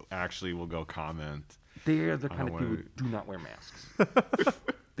who actually will go comment. they're the I kind of don't people who wanna- do not wear masks.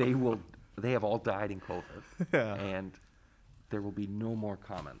 They have all died in COVID, Yeah. and there will be no more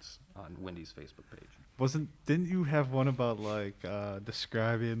comments on Wendy's Facebook page. Didn't you have one about like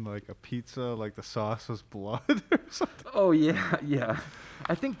describing like a pizza, like the sauce was blood or something? Oh yeah, yeah.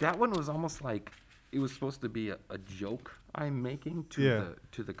 I think that one was almost like it was supposed to be a joke I'm making to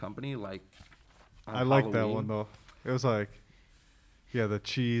the company. Like, on I like that Halloween. one though. It was like, yeah, the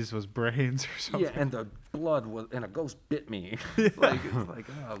cheese was brains or something. Yeah, and the blood was, and a ghost bit me. Like, it's like,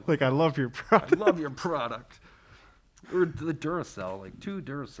 oh, Like, I love your I product. love your product. Or the Duracell, like 2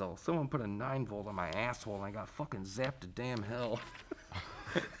 Duracell. Someone put a 9-volt on my asshole, and I got fucking zapped to damn hell.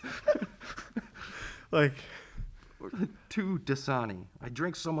 Like, Or 2 Dasani. I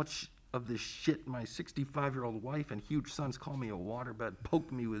drank so much of this shit, my 65-year-old wife and huge sons call me a waterbed,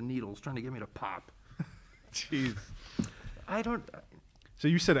 poke me with needles, trying to get me to pop. jeez. I don't. So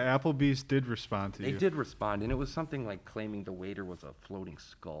you said Applebee's did respond to They you. did respond, and it was something like claiming the waiter was a floating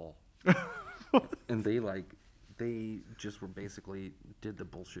skull. And they just were basically did the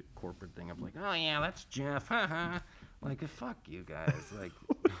bullshit corporate thing of like, oh yeah, that's Jeff, haha. Like, fuck you guys. Like,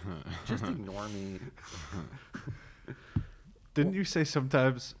 just ignore me. Didn't you say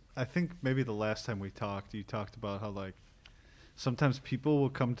sometimes, I think maybe the last time we talked, you talked about how like sometimes people will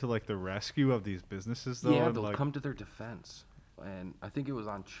come to like the rescue of these businesses though. Yeah, and, they'll like, come to their defense. And I think it was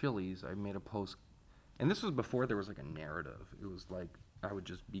on Chili's. I made a post And this was before there was like a narrative. It was like I would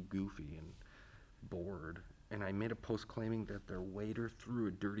just be goofy and bored. And I made a post claiming that their waiter threw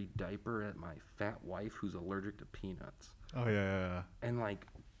a dirty diaper at my fat wife who's allergic to peanuts. Oh, yeah. And like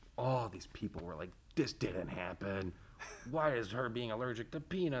all these people were like, this didn't happen. Why does her being allergic to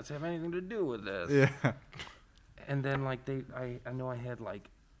peanuts have anything to do with this? Yeah. And then like I know I had like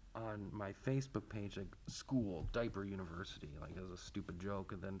on my Facebook page like school diaper university, like as a stupid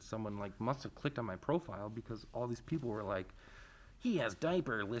joke, and then someone like must have clicked on my profile because all these people were like, he has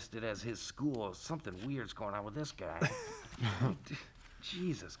diaper listed as his school. Something weird's going on with this guy.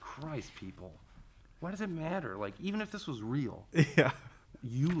 Jesus Christ, people. Why does it matter? Like, even if this was real, Yeah.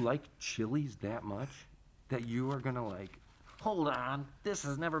 you like Chili's that much that you are going to, like, hold on, this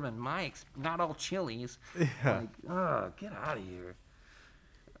has never been not all Chili's. Yeah. Like, oh, get out of here.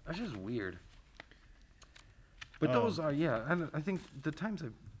 That's just weird. But those are, yeah, I think the times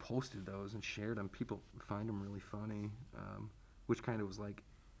I've posted those and shared them, people find them really funny, which kind of was, like,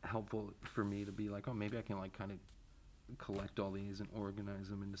 helpful for me to be like, oh, maybe I can, like, kind of collect all these and organize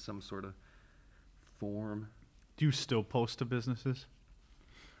them into some sort of form. Do you still post to businesses?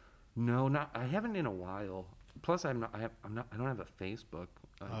 No, I haven't in a while. Plus, I don't have a Facebook.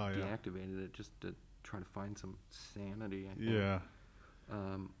 I deactivated it just to try to find some sanity. I think. Yeah.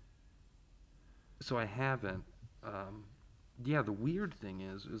 So I haven't. Yeah, the weird thing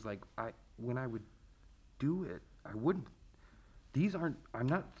is like when I would do it, I wouldn't. I'm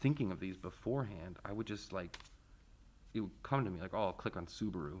not thinking of these beforehand. I would just like. It would come to me like, oh, I'll click on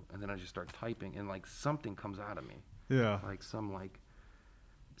Subaru, and then I just start typing, and like something comes out of me. Yeah. Like some like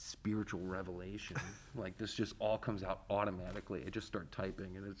spiritual revelation. Like this just all comes out automatically. I just start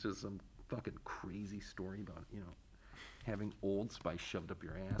typing, and it's just some fucking crazy story about, you know, having Old Spice shoved up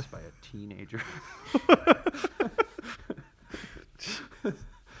your ass by a teenager.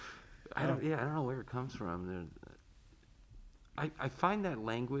 I don't know where it comes from. I find that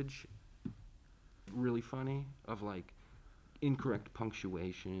language really funny, of like incorrect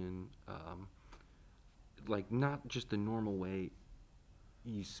punctuation, like not just the normal way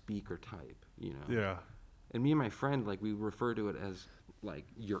you speak or type, you know. Yeah. And me and my friend, like, we refer to it as like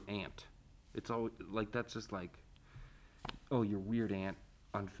your aunt. It's always like, that's just like, oh, your weird aunt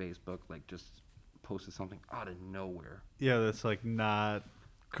on Facebook like just posted something out of nowhere. Yeah, that's like not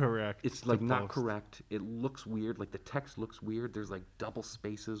correct. It's like not correct. It looks weird. Like the text looks weird. There's like double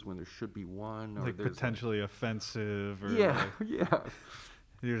spaces when there should be one. Or like there's potentially offensive. Or yeah, like, yeah.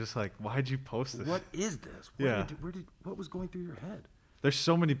 You're just like, why'd you post this? What is this? What was going through your head? There's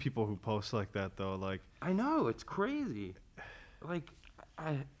so many people who post like that though. Like, I know, it's crazy. Like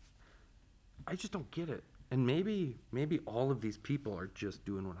I just don't get it. And maybe all of these people are just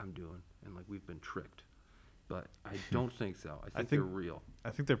doing what I'm doing, and like we've been tricked. But I don't think so. I think they're real. I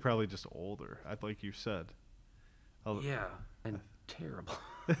think they're probably just older, like you said. Yeah, and terrible.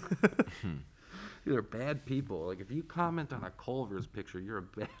 They're bad people. Like, if you comment on a Culver's picture, you're a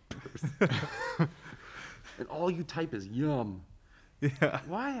bad person. And all you type is yum. Yeah.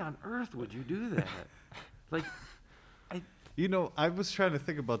 Why on earth would you do that? Like, I was trying to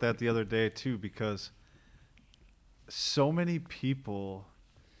think about that the other day, too, because so many people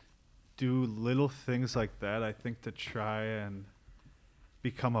do little things like that, I think, to try and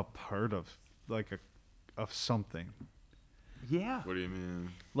become a part of, like, of something. yeah. What do you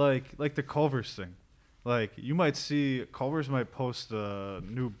mean? Like the Culver's thing. Like, you might see, Culver's might post a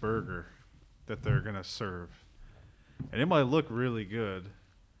new burger that they're going to serve. And it might look really good.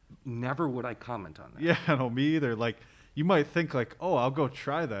 Never would I comment on that. Yeah, no, me either. Like, you might think, like, oh, I'll go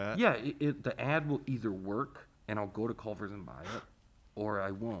try that. Yeah, the ad will either work, and I'll go to Culver's and buy it, or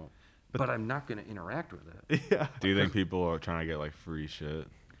I won't. But I'm not going to interact with it. Yeah. Do you think people are trying to get like free shit?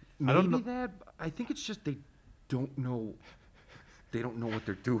 Maybe I don't know. that. I think it's just they don't know. They don't know what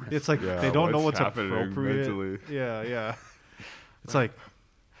they're doing. It's like Yeah, they don't know what's what's happening appropriate. mentally. Yeah. It's like,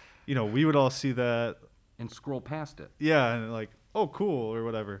 we would all see that. And scroll past it. Yeah, and like, oh, cool, or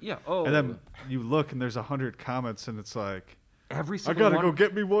whatever. Yeah. Oh. And then you look, and there's 100 comments, and it's like, every I single gotta one, go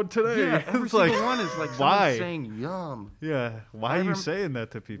get me one today. Yeah, every it's single like, one is like why? someone saying yum. Yeah, why are you saying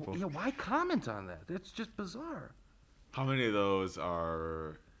that to people? Yeah, why comment on that? That's just bizarre. How many of those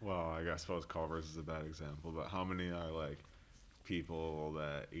are? Well, I suppose Culver's is a bad example, but how many are like people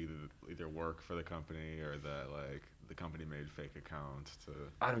that either work for the company or that like the company made fake accounts to?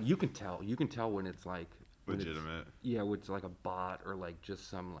 I don't. You can tell. You can tell when it's like when Legitimate. when it's like a bot or like just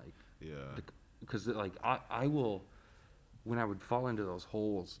some like. Yeah. Because like I will, when I would fall into those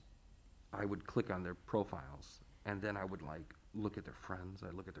holes, I would click on their profiles and then I would like look at their friends.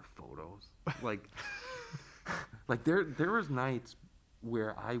 I'd look at their photos. Like, like there was nights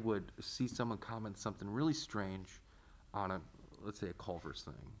where I would see someone comment something really strange on let's say a Culver's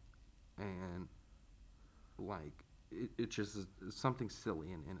thing, and like it just is something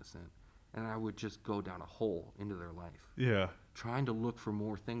silly and innocent, and I would just go down a hole into their life. Yeah. Trying to look for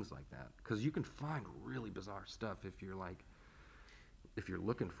more things like that, because you can find really bizarre stuff if you're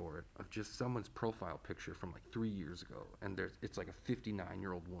looking for it, of just someone's profile picture from like 3 years ago, and it's like a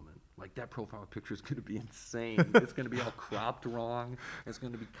 59-year-old woman. Like, that profile picture is going to be insane. It's going to be all cropped wrong. It's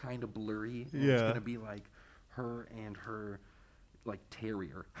going to be kind of blurry. And It's going to be like her and her like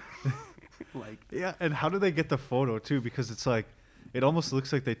terrier. Like, Yeah, and how do they get the photo too? Because it's like, it almost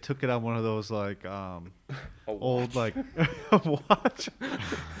looks like they took it on one of those like old like a watch.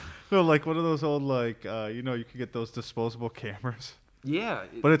 No, like one of those old like you could get those disposable cameras. yeah,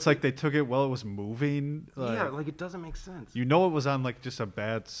 But it's like they took it while it was moving. Like, yeah, like it doesn't make sense. it was on like just a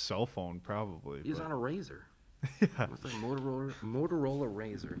bad cell phone probably. It was but- on a Razor. Yeah. It was like Motorola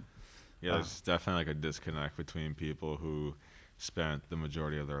Razor. Yeah, there's definitely like a disconnect between people who spent the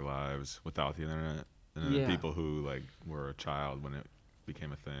majority of their lives without the internet, and then Yeah. people who like were a child when it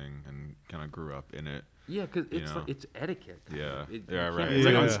became a thing and kind of grew up in it. Yeah, because You it's know. like, it's etiquette. kind Yeah, of. You yeah, can't right. really- It's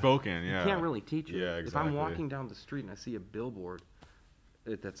like Yeah. unspoken. Yeah, You can't really teach it. Yeah, If I'm exactly. walking down the street and I see a billboard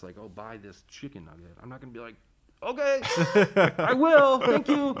that's like, "Oh, buy this chicken nugget," I'm not gonna be like, "Okay, I will, thank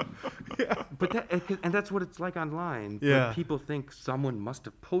you." But that's what it's like online. Yeah. But people think someone must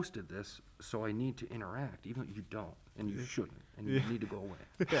have posted this, so I need to interact, even though you don't, and you shouldn't, and you need to go away.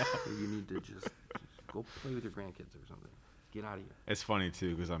 Or you need to just go play with your grandkids or something. Get out of here. It's funny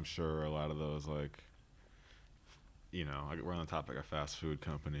too because I'm sure a lot of those like, we're on the topic of fast food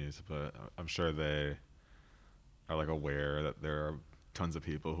companies, but I'm sure they are like aware that there are tons of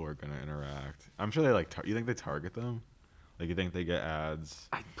people who are going to interact. I'm sure they like. You think they target them? Like, you think they get ads?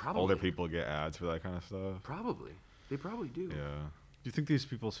 Probably. Older people get ads for that kind of stuff. Probably. They probably do. Yeah. Do you think these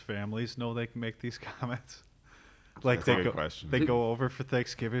people's families know they can make these comments? That's Like a they good go, question. they go over for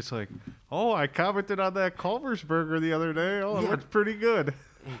Thanksgiving. It's like, oh, I commented on that Culver's burger the other day. Oh, it Yeah. looks pretty good.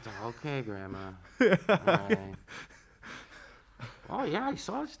 It's okay, Grandma. Alright. Oh yeah, I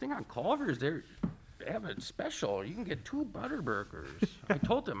saw this thing on Culver's. They have a special. You can get 2 butter burgers. I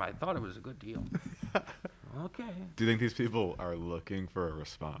told them I thought it was a good deal. Okay. Do you think these people are looking for a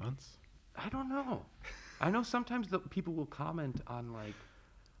response? I don't know. I know sometimes the people will comment on like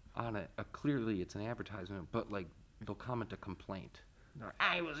on a clearly it's an advertisement, but like they'll comment a complaint. They're like,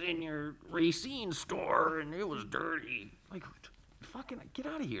 I was in your Racine store and it was dirty. Like, fucking get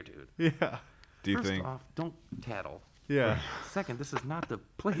out of here, dude. Yeah. Do you First think off, don't tattle. Yeah. Second, this is not the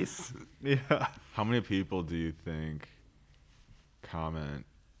place. Yeah. how many people do you think comment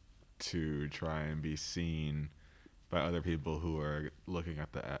to try and be seen by other people who are looking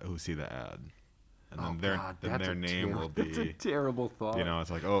at the ad, who see the ad, and then their name will That's a be, terrible thought. it's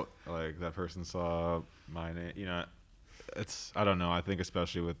like, oh, like that person saw my name. It's, I don't know. I think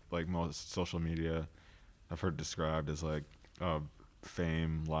especially with like most social media, I've heard described as like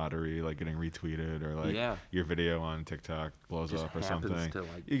fame lottery, like getting retweeted, or like Yeah. your video on TikTok blows Just up or happens something. to,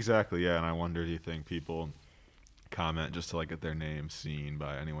 like- Exactly, yeah. And I wonder, do you think people comment just to like get their name seen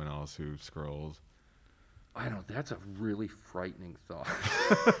by anyone else who scrolls? I don't. That's a really frightening thought.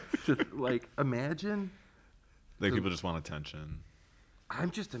 Like, imagine. Like, people just want attention.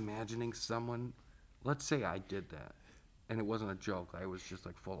 I'm just imagining someone. Let's say I did that, and it wasn't a joke. I was just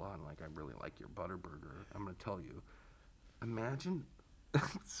like full on. Like, I really like your butter burger. I'm gonna tell you. Imagine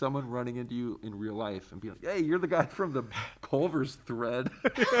someone running into you in real life and be like, "Hey, you're the guy from the Culver's thread."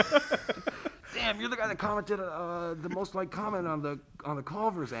 Damn, you're the guy that commented the most liked comment on the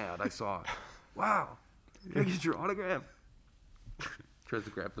Culver's ad I saw. Wow, can I get your autograph? Tries to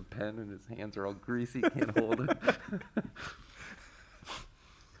grab the pen and his hands are all greasy, can't hold it.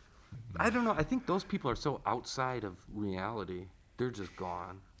 I don't know. I think those people are so outside of reality. They're just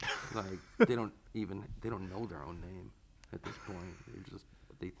gone. Like they don't know their own name at this point.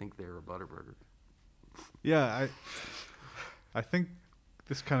 They think they're a Butterburger. Yeah, I think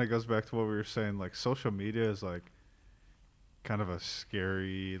this kind of goes back to what we were saying. Like, social media is like kind of a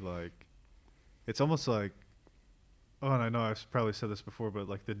scary, like, it's almost like, oh, and I know I've probably said this before, but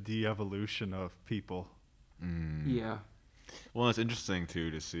like the de-evolution of people. Yeah. Well, it's interesting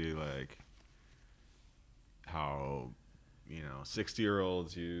too to see like how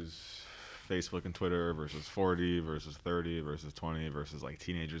 60-year-olds use Facebook and Twitter versus 40 versus 30 versus 20 versus like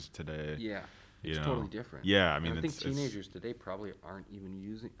teenagers today. Yeah. You It's know? totally different. Yeah, I mean, And I think it's- teenagers today probably aren't even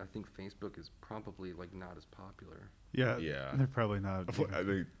using. I think Facebook is probably like not as popular. Yeah, Yeah. they're probably not. I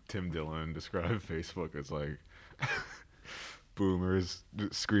think Tim Dillon described Facebook as like boomers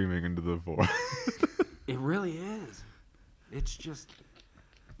screaming into the void. It really is. It's just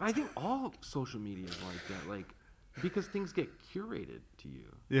I think all social media is like that, like, because things get curated to you.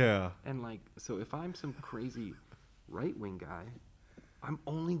 Yeah. And, like, so if I'm some crazy right-wing guy, I'm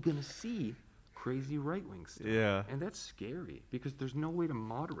only going to see crazy right-wing stuff. Yeah. And that's scary because there's no way to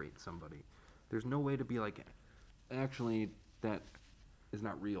moderate somebody. There's no way to be like, actually, that is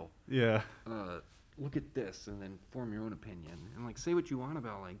not real. Yeah. Look at this and then form your own opinion. And, like, say what you want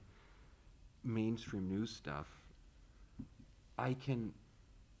about, like, mainstream news stuff. I can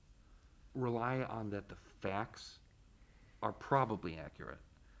rely on that the facts are probably accurate.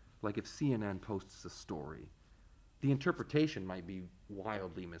 Like if CNN posts a story, the interpretation might be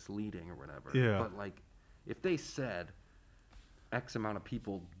wildly misleading or whatever. Yeah. But like if they said X amount of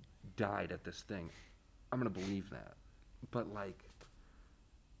people died at this thing, I'm going to believe that. But like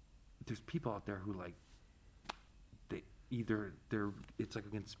there's people out there who like it's like a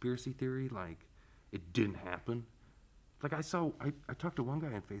conspiracy theory, like it didn't happen. Like I talked to one guy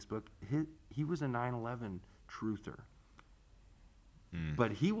on Facebook. He was a 9/11 truther,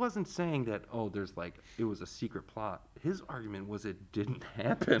 but he wasn't saying that. Oh, there's like it was a secret plot. His argument was it didn't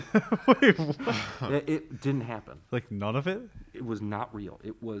happen. Wait, what? It didn't happen. Like none of it? It was not real.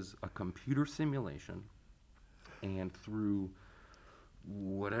 It was a computer simulation, and through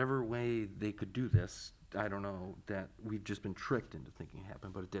whatever way they could do this, I don't know. That we've just been tricked into thinking it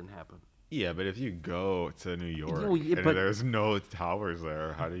happened, but it didn't happen. Yeah, but if you go to New York No, yeah, and but- there's no towers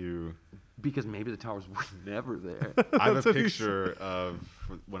there, how do you... Because maybe the towers were never there. I have That's a what he picture of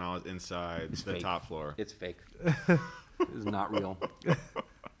when I was inside It's the fake. top floor. It's fake. It's not real.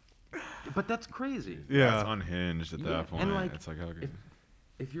 But that's crazy. Yeah. It's unhinged at Yeah, that point. and, like, It's like, okay.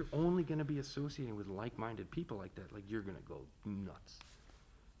 If you're only going to be associating with like-minded people like that, like you're going to go nuts.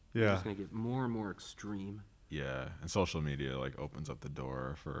 You're Yeah. just going to get more and more extreme. Yeah, and social media like opens up the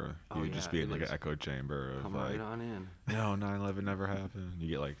door for Oh, you just yeah, being it like is. an echo chamber of Come like, right on in. no, 9/11 never happened. You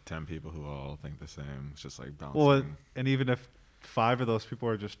get like 10 people who all think the same. It's just like bouncing. Well, and even if 5 of those people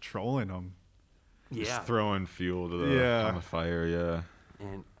are just trolling them. Yeah. Just throwing fuel to the Yeah. on the fire. Yeah.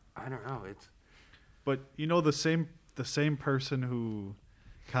 And I don't know. It's But you know the same person who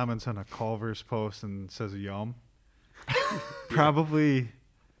comments on a Culver's post and says yum probably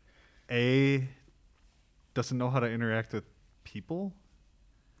doesn't know how to interact with people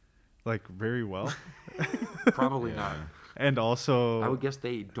like very well. probably Yeah. not. And also I would guess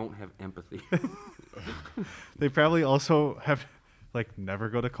they don't have empathy. they probably also have like never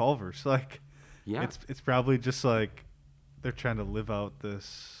go to Culver's. Like Yeah. it's probably just like they're trying to live out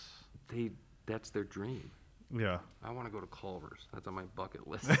this. That's their dream. Yeah. I want to go to Culver's. That's on my bucket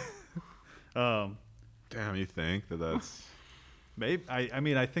list. Damn, you think that's Maybe I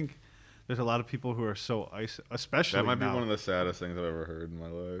mean I think there's a lot of people who are so especially that might be now. one of the saddest things I've ever heard in my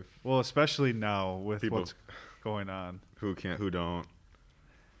life. Well, especially now with People- what's going on. Who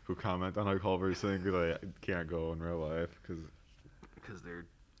comment on how Culver's thing they can't go in real life Because they're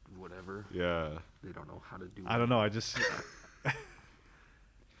whatever. yeah. They don't know how to do I don't know. I just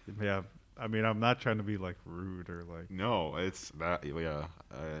yeah. I mean, I'm not trying to be like rude or like. No, it's that. Yeah,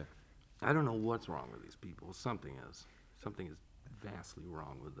 I don't know what's wrong with these people. Something is vastly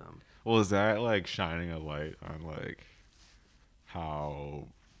wrong with them. well, is that like shining a light on like how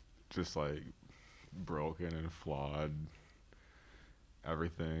just like broken and flawed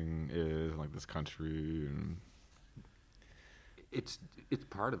everything is in, like this country and It's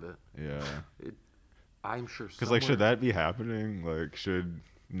part of it. yeah. I'm sure. Because like, should that be happening? Like,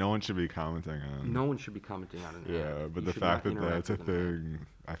 no one should be commenting on. No one should be commenting on an ad. Yeah, but You the should fact not that interact that's a with an ad. thing,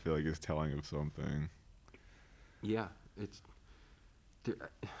 I feel like is telling of something. Yeah, it's.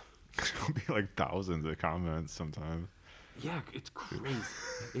 It'll be like thousands of comments sometimes. Yeah, it's crazy.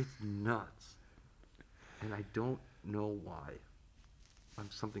 It's nuts, and I don't know why. I'm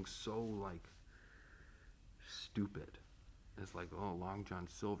something so like stupid. It's like, oh, Long John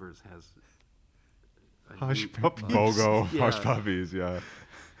Silver's has. a Hush new- puppies. BOGO, Yeah. hush puppies, yeah.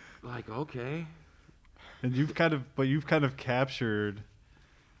 Like, okay. And you've kind of captured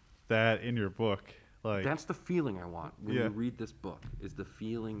that in your book. Like That's the feeling I want when Yeah. you read this book. Is the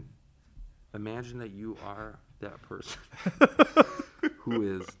feeling? Imagine that you are that person who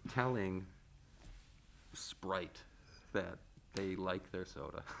is telling Sprite that they like their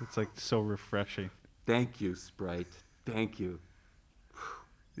soda. it's like so refreshing. Thank you, Sprite. Thank you.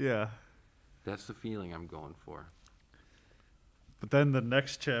 Yeah. That's the feeling I'm going for. But then the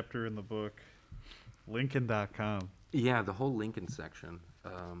next chapter in the book, Lincoln.com. Yeah, the whole Lincoln section.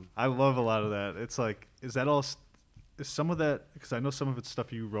 I love a lot of that. It's like, is that all? Is some of that? Because I know some of it's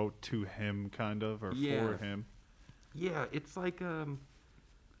stuff you wrote to him, kind of, or Yeah. for him. Yeah, it's like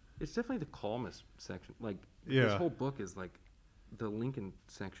it's definitely the calmest section. Like Yeah. this whole book is like the Lincoln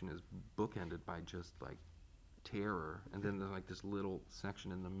section is bookended by just like terror, and then there's like this little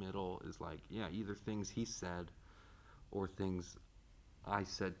section in the middle is like, yeah, either things he said or things I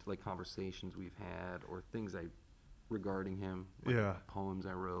said, like conversations we've had or things I regarding him, like Yeah. poems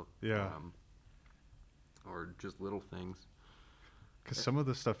I wrote, Yeah. or just little things. Because some of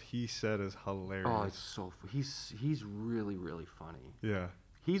the stuff he said is hilarious. Oh, it's so he's really, really funny. Yeah.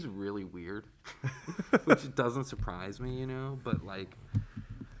 He's really weird, which doesn't surprise me, you know. But like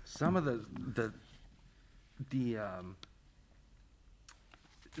some of the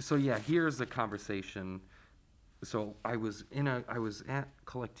so yeah, here's a conversation. So I was at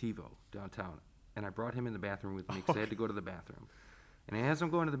Collectivo downtown, and I brought him in the bathroom with me because I had to go to the bathroom. And as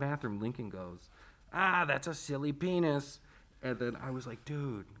I'm going to the bathroom, Lincoln goes, "Ah, that's a silly penis." And then I was like,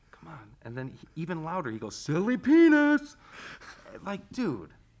 "Dude, come on!" And then even louder, he goes, "Silly penis!" Like,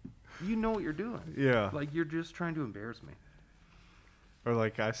 dude, you know what you're doing. Yeah. Like, you're just trying to embarrass me. Or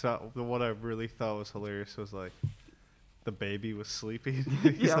like I saw what I really thought was hilarious was like the baby was sleeping.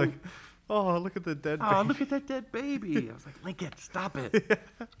 He's Yeah. like, "Oh, look at the dead baby." Oh, look at that dead baby. I was like, Lincoln, stop it.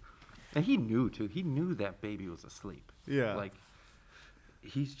 Yeah. And he knew, too. He knew that baby was asleep. Yeah. Like,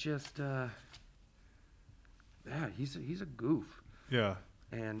 he's just, yeah, he's a goof. Yeah.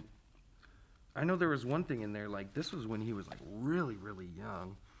 And I know there was one thing in there, like, this was when he was, like, really, really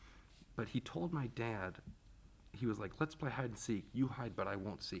young. But he told my dad, he was like, "Let's play hide and seek. You hide, but I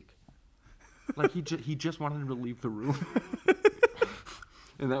won't seek." Like, he just wanted him to leave the room.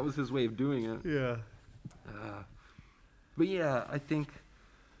 And that was his way of doing it. Yeah. But yeah, I think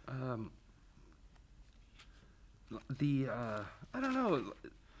I don't know.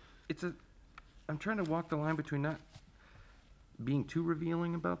 I'm trying to walk the line between not being too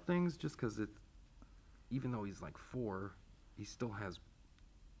revealing about things, just because even though he's like 4, he still has,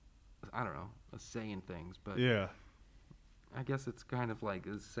 I don't know, a say in things. But Yeah. I guess it's kind of like,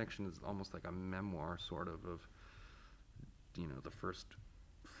 this section is almost like a memoir, sort of you know, the first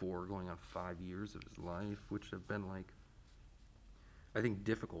 4 going on 5 years of his life, which have been like, I think,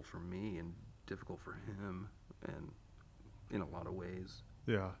 difficult for me and difficult for him, and in a lot of ways.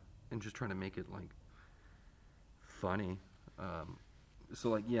 Yeah. And just trying to make it like funny. So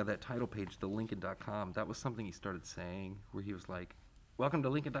like, yeah, that title page, the Lincoln.com, that was something he started saying, where he was like, "Welcome to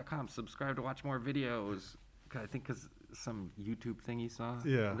Lincoln.com, subscribe to watch more videos." I think because some YouTube thing he saw.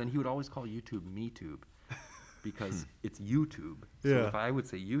 Yeah. And then he would always call YouTube MeTube, because it's YouTube. So Yeah. if I would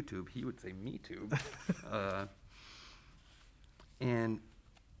say YouTube, he would say MeTube. And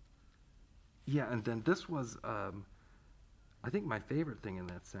yeah, and then this was, I think, my favorite thing in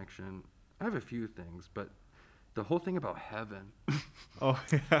that section. I have a few things, but the whole thing about heaven, Oh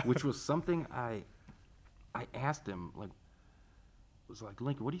yeah. which was something I asked him, like, was like,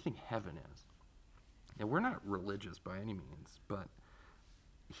 "Lincoln, what do you think heaven is?" And we're not religious by any means, but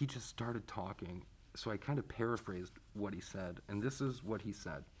he just started talking. So I kind of paraphrased what he said, and this is what he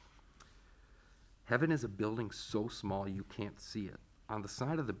said. "Heaven is a building so small you can't see it. On the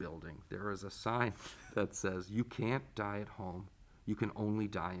side of the building, there is a sign that says, 'You can't die at home. You can only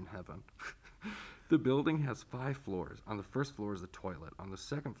die in heaven.' The building has 5 floors. On the first floor is a toilet. On the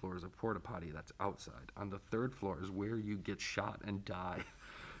second floor is a porta potty that's outside. On the third floor is where you get shot and die.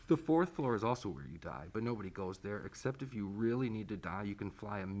 The 4th floor is also where you die, but nobody goes there, except if you really need to die, you can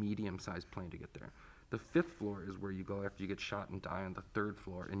fly a medium-sized plane to get there. The 5th floor is where you go after you get shot and die on the 3rd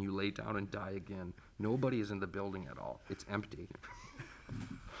floor, and you lay down and die again. Nobody is in the building at all. It's empty."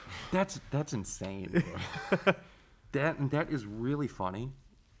 That's insane. That is really funny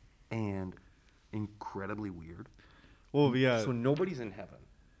and incredibly weird. Well, yeah. So nobody's in heaven,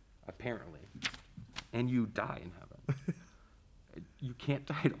 apparently, and you die in heaven. You can't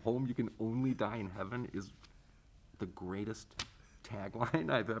die at home. You can only die in heaven is the greatest tagline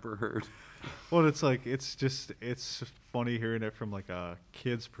I've ever heard. Well, it's like it's funny hearing it from like a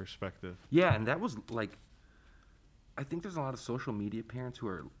kid's perspective. Yeah, and that was like, I think there's a lot of social media parents who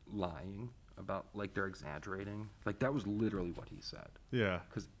are lying about, like, they're exaggerating. Like, that was literally what he said. Yeah.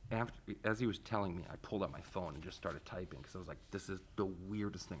 Because as he was telling me, I pulled out my phone and just started typing, because I was like, this is the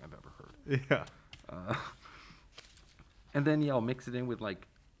weirdest thing I've ever heard. Yeah. And then, yeah, I'll mix it in with, like,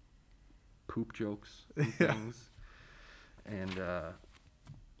 poop jokes and Yeah. things. And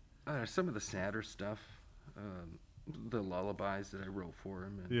some of the sadder stuff, the lullabies that I wrote for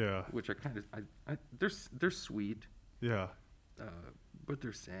him. And, Yeah. which are kind of, they're sweet, Yeah. but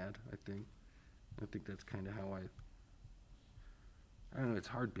they're sad, I think. I think that's kind of how I don't know, it's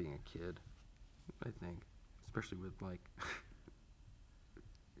hard being a kid, I think. Especially with, like,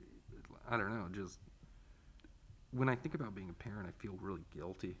 I don't know, just when I think about being a parent, I feel really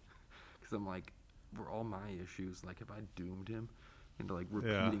guilty. Because I'm like, were all my issues, like, have I doomed him? into like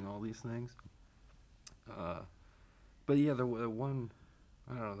repeating all these things. But yeah, the one,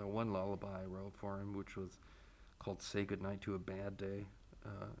 I don't know, the one lullaby I wrote for him, which was called "Say Goodnight to a Bad Day."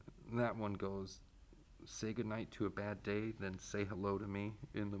 That one goes, "Say goodnight to a bad day, then say hello to me.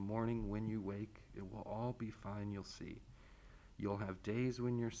 In the morning when you wake, it will all be fine, you'll see. You'll have days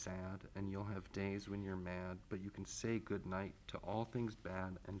when you're sad, and you'll have days when you're mad, but you can say goodnight to all things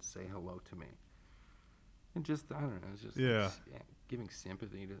bad and say hello to me." And just, I don't know, it's just like, giving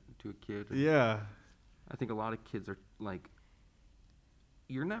sympathy to a kid. Yeah. I think a lot of kids are like,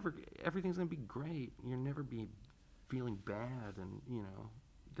 everything's going to be great. You'll never be feeling bad, and, you know,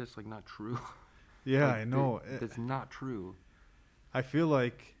 that's like not true. Yeah, like, I know. That's not true. I feel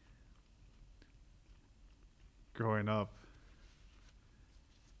like growing up,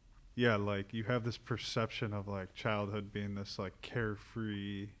 yeah, like you have this perception of like childhood being this like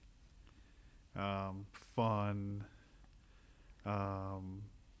carefree, fun,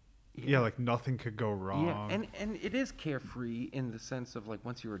 yeah, like nothing could go wrong. Yeah, and it is carefree in the sense of like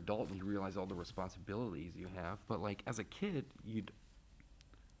once you're adult and you realize all the responsibilities you have. But like as a kid,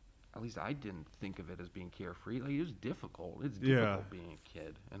 at least I didn't think of it as being carefree. Like it was difficult. It's difficult being a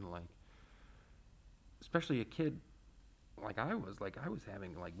kid, and like especially a kid like I was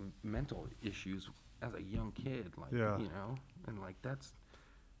having like mental issues as a young kid. Like you know, and like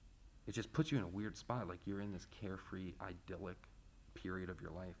it just puts you in a weird spot. Like you're in this carefree, idyllic period of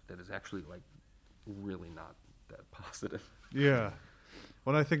your life that is actually like really not that positive. Yeah.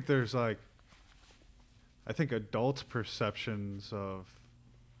 Well, I think there's like, I think adult perceptions of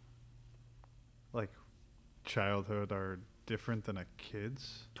like childhood are different than a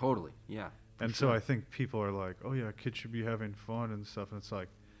kid's. Totally. Yeah. And so I think people are like, oh yeah, kids should be having fun and stuff. And it's like,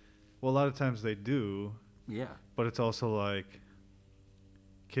 well, a lot of times they do. Yeah. But it's also like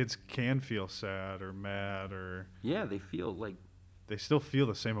kids can feel sad or mad or. Yeah, they feel like. They still feel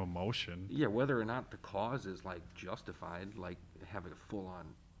the same emotion. Yeah, whether or not the cause is like justified, like having a full-on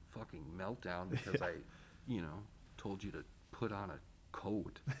fucking meltdown because I, you know, told you to put on a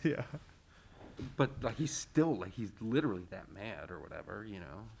coat. Yeah. But like he's literally that mad or whatever, you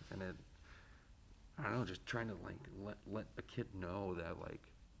know, and I don't know, just trying to like let a kid know that like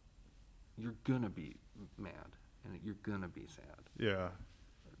you're gonna be mad and you're gonna be sad. Yeah.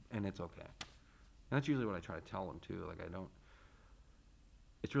 And it's okay. And that's usually what I try to tell them too. Like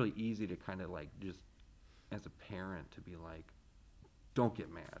it's really easy to kind of like just as a parent to be like, don't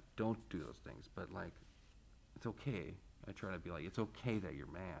get mad, don't do those things, but like it's okay. I try to be like, it's okay that you're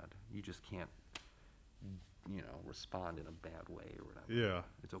mad, you just can't, you know, respond in a bad way or whatever. Yeah.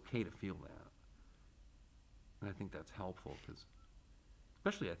 It's okay to feel that. And I think that's helpful because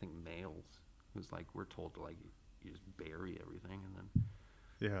especially I think males, who's like we're told to like you just bury everything and then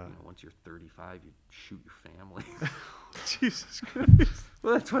you know, once you're 35, you shoot your family. Jesus Christ.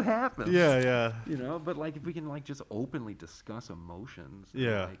 Well, that's what happens. Yeah, yeah. You know, but like if we can like just openly discuss emotions.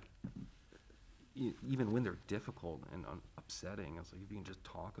 Yeah. And, like, even when they're difficult and upsetting, it's like if you can just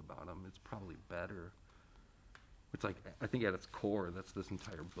talk about them, it's probably better. It's like I think at its core, that's this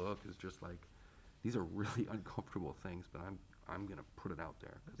entire book is just like these are really uncomfortable things, but I'm gonna put it out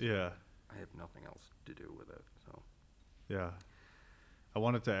there. Yeah. I have nothing else to do with it. So. Yeah. I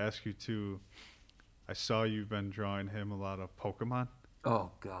wanted to ask you too. I saw you've been drawing him a lot of Pokemon.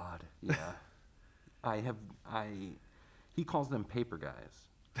 Oh God, yeah. He calls them paper guys.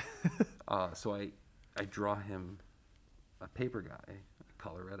 So I draw him a paper guy, I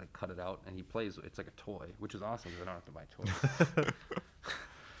color it, I cut it out, and he plays. It's like a toy, which is awesome because I don't have to buy toys.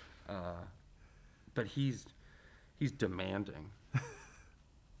 But he's demanding.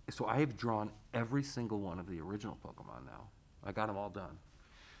 So I have drawn every single one of the original Pokemon now. I got them all done.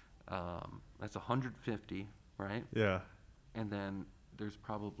 That's 150, right? Yeah. And then there's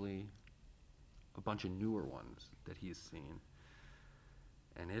probably a bunch of newer ones that he's seen.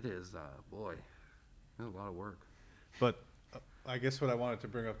 And it is, boy, it's a lot of work. But I guess what I wanted to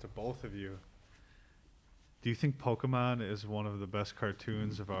bring up to both of you, do you think Pokemon is one of the best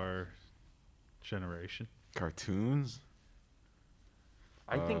cartoons of our generation? Cartoons?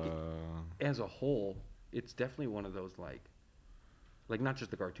 I think as a whole, it's definitely one of those like not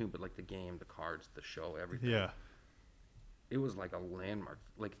just the cartoon, but like the game, the cards, the show, everything. Yeah. It was like a landmark.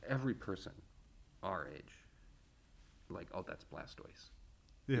 Like every person our age, like, oh, that's Blastoise.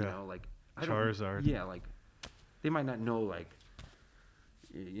 Yeah. You know, like Charizard. Yeah, like they might not know like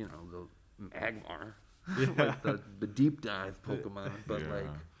you know the Magmar, like the deep dive Pokemon, but like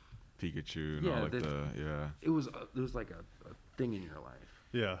Pikachu and all like it was like a thing in your life.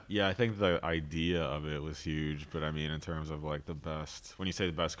 Yeah. Yeah, I think the idea of it was huge, but I mean, in terms of like the best, when you say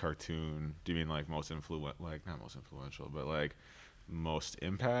the best cartoon, do you mean like most not most influential, but like most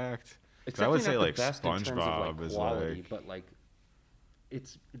impact. It's 'Cause I would definitely say not like the best in terms of SpongeBob like is quality, like but like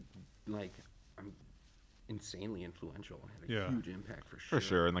it's like I'm insanely influential and had a Yeah. huge impact for sure. for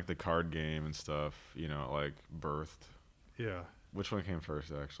sure, and like the card game and stuff. You know, like birthed. Yeah. Which one came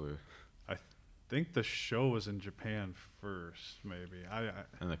first, actually? I think the show was in Japan first, maybe.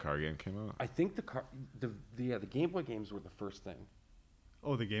 And the card game came out. I think the Game Boy games were the first thing.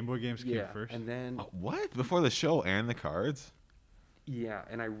 Oh, the Game Boy games came first? and then What? Before the show and the cards? yeah,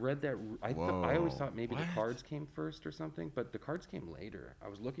 and I read that I always thought maybe the What? cards came first or something, but the cards came later. I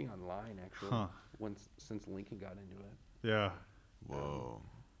was looking online actually since Lincoln got into it. Yeah. Whoa.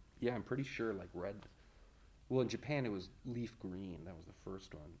 Yeah, I'm pretty sure like red. Well, in Japan it was leaf green. That was the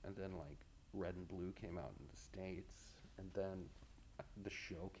first one, and then like red and blue came out in the States, and then the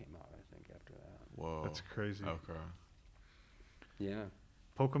show came out. I think after that. Whoa. That's crazy. Okay. Yeah.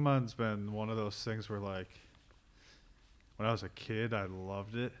 Pokemon's been one of those things where, like, when I was a kid, I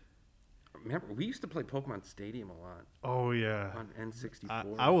loved it. Remember, we used to play Pokemon Stadium a lot Oh, yeah. on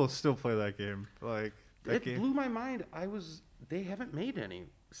N64. I will still play that game. Like, that It game. blew my mind. They haven't made any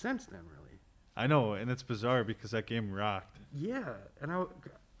since then, really. I know, and it's bizarre because that game rocked. Yeah, and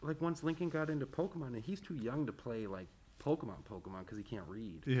like once Lincoln got into Pokemon, and he's too young to play like Pokemon because he can't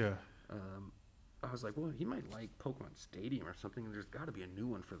read. Yeah. I was like, well, he might like Pokemon Stadium or something. And there's got to be a new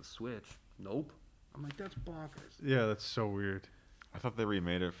one for the Switch. Nope. I'm like, that's bonkers. Yeah, that's so weird. I thought they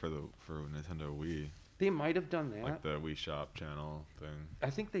remade it for Nintendo Wii, They might have done that. like the Wii Shop channel thing, I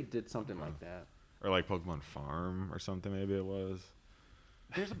think they did something like that. or like Pokemon Farm or something. Maybe it was.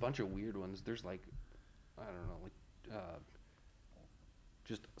 There's a bunch of weird ones. There's like, I don't know, like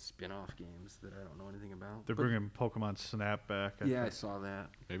just spin-off games that I don't know anything about. They're bringing Pokemon Snap back. I I think. saw that.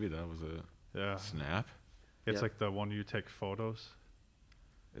 Maybe that was it. Yeah. Snap? It's Yep. like the one you take photos.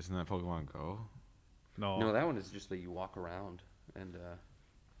 Isn't that Pokemon Go? No. No, that one is just that you walk around and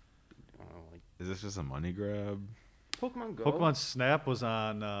I don't know, like Is this just a money grab? Pokemon Go. Pokemon Snap was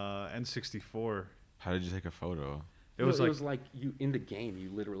on N64. How did you take a photo? It was like like you in the game. You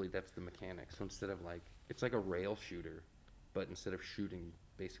literally that's the mechanic. So instead of like it's like a rail shooter, but instead of shooting,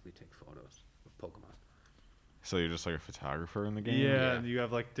 basically take photos of Pokemon. So you're just like a photographer in the game? yeah, and you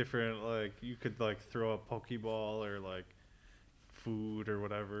have like different like you could like throw a Pokeball or like food or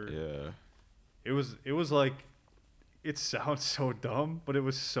whatever. Yeah. It was like it sounds so dumb, but it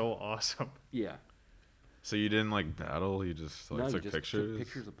was so awesome. Yeah. So you didn't like battle? You just like No, you took just pictures? took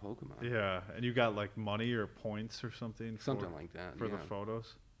pictures of Pokemon. Yeah, and you got like money or points or something. Something like that. for yeah. the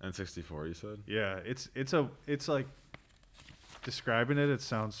photos. N64, you said? Yeah, it's like describing it. It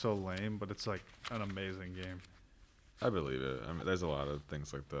sounds so lame, but it's like an amazing game. I believe it. I mean, there's a lot of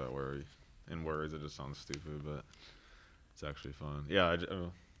things like that where in words it just sounds stupid, but it's actually fun. Yeah,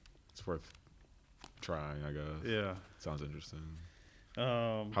 it's worth trying, I guess. Yeah. Sounds interesting.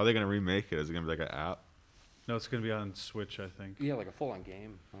 How How are they going to remake it? Is it going to be like an app? No, it's gonna be on Switch, I think. Yeah, like a full-on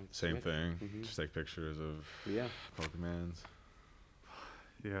game. On Same Switch. thing. Mhm. Just take pictures of Yeah. Pokemons.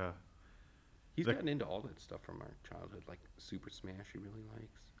 Yeah. He's Like- gotten into all that stuff from our childhood, like Super Smash. He really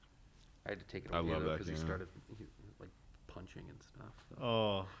likes. I had to take it I away love that because he game. started like punching and stuff. So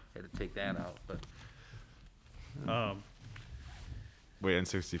Oh. I had to take that out. But Wait,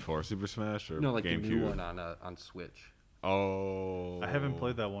 N64 Super Smash or no, like GameCube? the new one on Switch. Oh. I haven't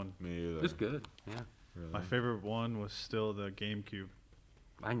played that one. Me either. It's good. Yeah, Really? My favorite one was still the GameCube.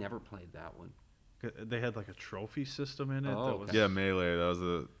 I never played that one. They had like a trophy system in it. Oh, that was, okay. Yeah, Melee. That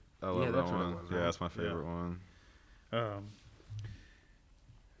was I love that that's what it one. was, Yeah, right? that's my favorite one.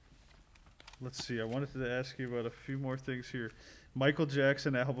 Let's see. I wanted to ask you about a few more things here. Michael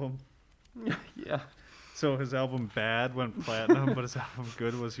Jackson album. Yeah. So his album Bad went platinum, but his album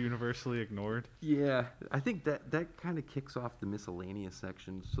Good was universally ignored. Yeah, I think that kind of kicks off the miscellaneous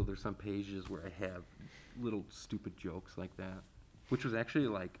section. So there's some pages where I have little stupid jokes like that, which was actually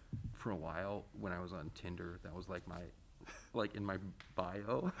like for a while when I was on Tinder, that was like in my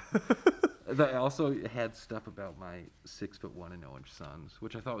bio. I also had stuff about my 6'1" and 0" sons,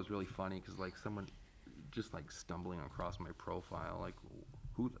 which I thought was really funny because like someone just like stumbling across my profile, like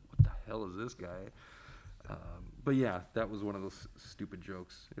what the hell is this guy? But yeah, that was one of those stupid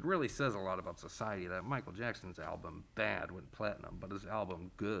jokes. It really says a lot about society that Michael Jackson's album Bad went platinum, but his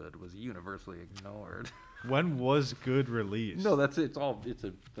album Good was universally ignored. When was Good released? No, that's it. It's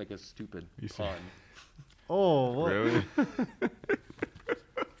like a stupid pun. Oh, what? Really?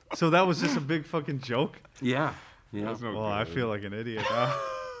 So that was just a big fucking joke? Yeah. Yeah. That's no Well, I good. feel like an idiot now.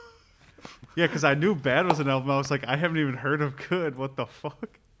 Yeah, because I knew Bad was an album. I was like, I haven't even heard of Good. What the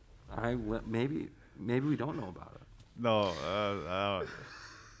fuck? Maybe we don't know about it. No,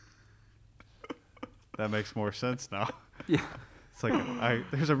 that makes more sense now. Yeah. It's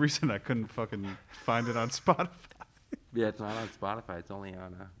like there's a reason I couldn't fucking find it on Spotify. Yeah, it's not on Spotify. It's only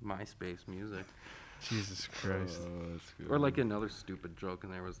on MySpace Music. Jesus Christ. That's good. Or like another stupid joke,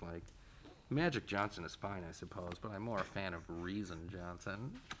 and there was like, Magic Johnson is fine, I suppose, but I'm more a fan of Reason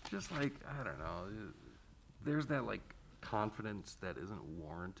Johnson. Just like, I don't know. There's that like confidence that isn't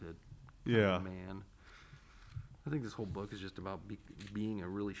warranted. Yeah. Man. I think this whole book is just about being a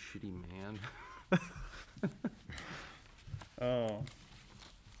really shitty man. Oh.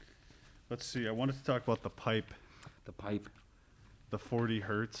 Let's see. I wanted to talk about the pipe. The pipe. The 40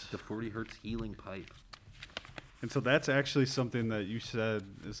 hertz. The 40 hertz healing pipe. And so that's actually something that you said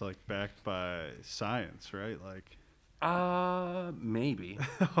is like backed by science, right? Like, maybe.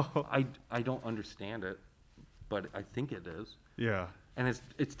 I don't understand it, but I think it is. yeah. And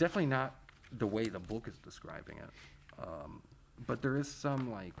it's definitely not the way the book is describing it. But there is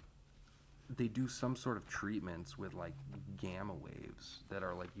some like, they do some sort of treatments with like gamma waves that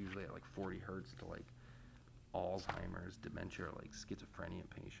are like usually at like 40 hertz to like Alzheimer's, dementia, or like schizophrenia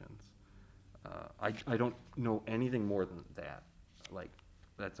patients. I don't know anything more than that. Like,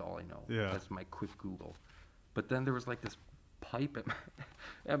 that's all I know. Yeah. That's my quick Google. But then there was like this pipe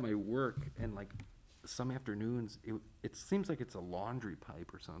at my work, and like some afternoons, it seems like it's a laundry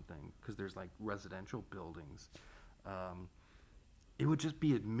pipe or something, because there's like residential buildings. It would just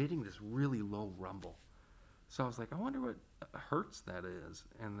be emitting this really low rumble. So I was like, I wonder what hertz that is.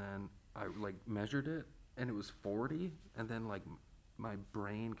 And then I like measured it, and it was 40. And then like my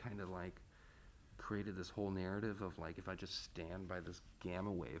brain kind of like created this whole narrative of like, if I just stand by this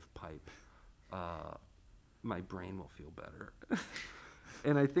gamma wave pipe, my brain will feel better.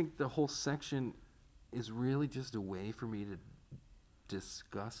 And I think the whole section is really just a way for me to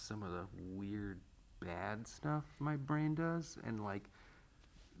discuss some of the weird bad stuff my brain does, and like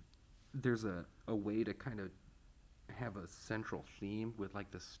there's a way to kind of have a central theme with like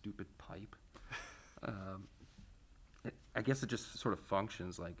this stupid pipe. I guess it just sort of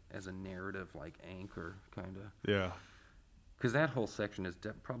functions like as a narrative like anchor kind of, Yeah. because that whole section is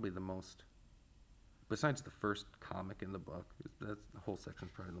probably the most, besides the first comic in the book, the whole section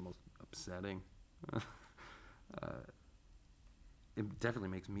is probably the most upsetting. It definitely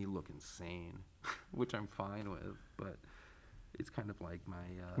makes me look insane, which I'm fine with, but it's kind of like my...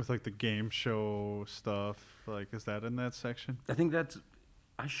 With like the game show stuff, like, is that in that section? I think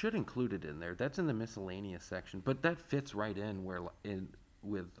I should include it in there. That's in the miscellaneous section, but that fits right in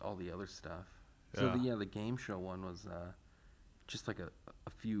with all the other stuff. So the game show one was just like a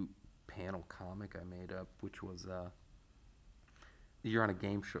few panel comic I made up, which was you're on a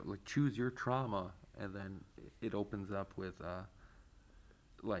game show, like choose your trauma, and then it opens up with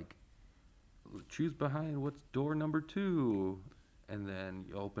like choose behind what's door number 2, and then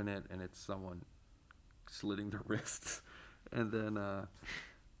you open it and it's someone slitting their wrists, and then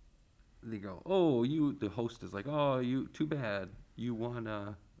they go, oh, the host is like, oh, you, too bad, you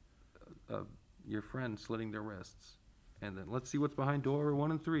won your friend slitting their wrists, and then let's see what's behind door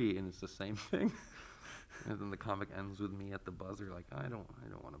 1 and 3, and it's the same thing. And then the comic ends with me at the buzzer like, I don't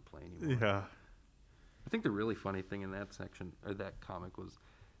want to play anymore. Yeah. I think the really funny thing in that section, or that comic, was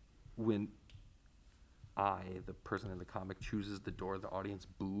when the person in the comic, chooses the door, the audience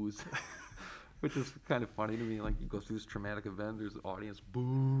boos. Which is kind of funny to me. Like, you go through this traumatic event, there's the audience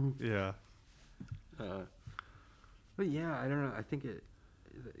boo. Yeah. But yeah, I don't know. I think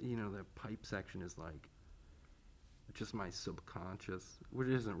the pipe section is like just my subconscious, which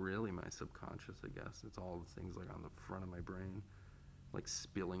isn't really my subconscious, I guess. It's all the things like on the front of my brain, like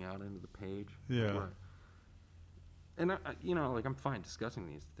spilling out into the page. Yeah. And like, I'm fine discussing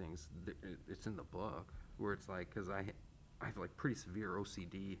these things. It's in the book, where it's like, because I have like pretty severe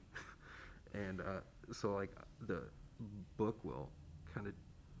OCD, and so like the book will kind of,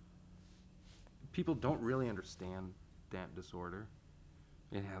 people don't really understand that disorder.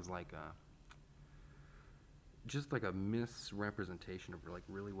 It has like just like a misrepresentation of like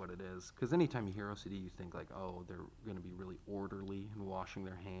really what it is. Because anytime you hear OCD, you think like, oh, they're going to be really orderly and washing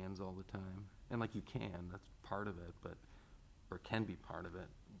their hands all the time. And like, you can, that's part of it, or can be part of it.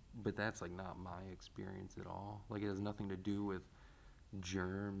 But that's like not my experience at all. Like, it has nothing to do with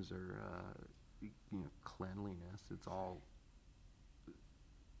germs or cleanliness. It's all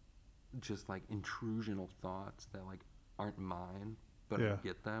just like intrusional thoughts that like aren't mine, but I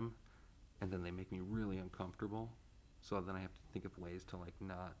get them, and then they make me really uncomfortable. So then I have to think of ways to like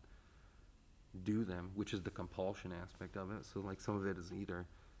not do them, which is the compulsion aspect of it. So like, some of it is either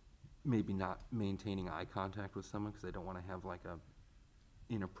maybe not maintaining eye contact with someone because I don't want to have like a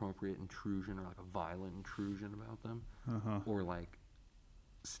inappropriate intrusion or like a violent intrusion about them, or like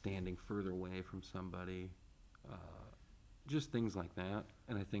standing further away from somebody, just things like that.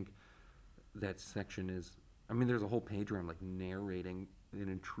 And I think that section is, I mean, there's a whole page where I'm like narrating an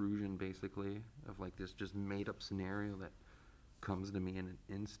intrusion basically of like this just made up scenario that comes to me in an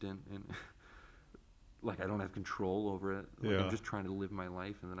instant, and like I don't have control over it. Like Yeah. I'm just trying to live my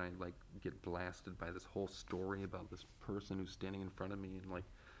life, and then I like get blasted by this whole story about this person who's standing in front of me, and like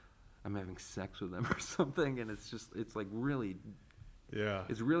I'm having sex with them or something, and it's like really, Yeah.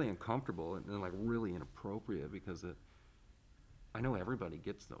 it's really uncomfortable and like really inappropriate because I know everybody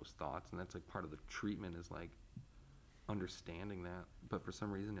gets those thoughts, and that's like part of the treatment is like understanding that, but for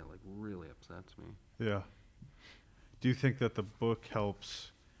some reason it like really upsets me. Yeah. Do you think that the book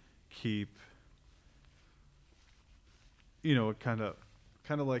helps keep, kind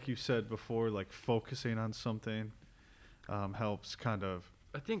of like you said before, like focusing on something helps kind of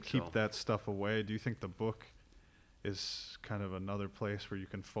I think keep so. that stuff away? Do you think the book is kind of another place where you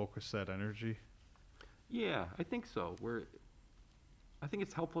can focus that energy? Yeah, I think so. I think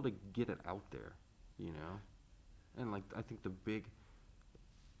it's helpful to get it out there, and like I think the big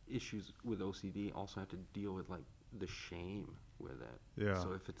issues with OCD also have to deal with like the shame with it. Yeah.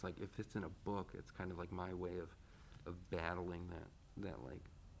 So if it's in a book, it's kind of like my way of battling that like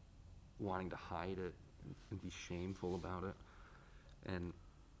wanting to hide it and be shameful about it. And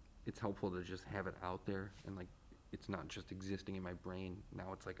it's helpful to just have it out there, and like it's not just existing in my brain.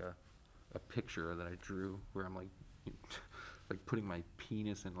 Now it's like a picture that I drew where I'm like like putting my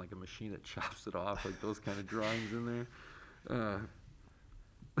penis in like a machine that chops it off, like those kind of drawings in there.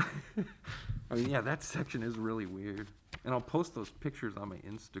 I mean, yeah, that section is really weird. And I'll post those pictures on my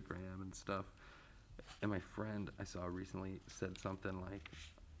Instagram and stuff. And my friend I saw recently said something like,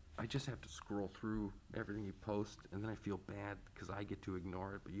 I just have to scroll through everything you post, and then I feel bad because I get to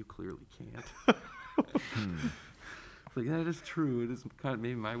ignore it, but you clearly can't. It's like, that is true. It is kind of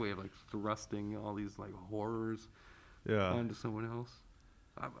maybe my way of like thrusting all these like horrors Yeah. onto someone else.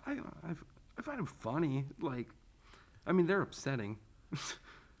 I find them funny. Like, I mean, they're upsetting,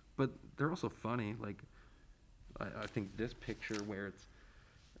 but they're also funny. Like, I think this picture where it's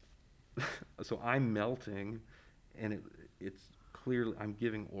so I'm melting, and it's clearly I'm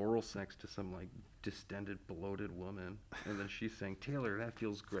giving oral sex to some like distended, bloated woman, and then she's saying, "Taylor, that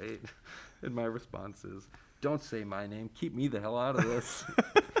feels great," and my response is, "Don't say my name. Keep me the hell out of this."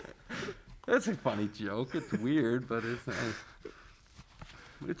 That's a funny joke. It's weird, but it's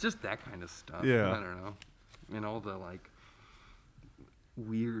just that kind of stuff. Yeah. I don't know. And all the like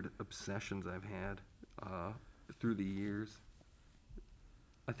weird obsessions I've had through the years.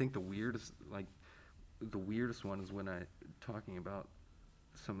 I think the weirdest one is when talking about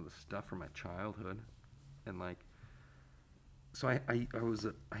some of the stuff from my childhood, and like, so I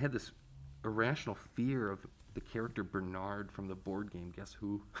had this irrational fear of the character Bernard from the board game Guess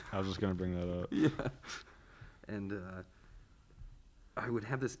Who. I was just gonna bring that up. Yeah. And I would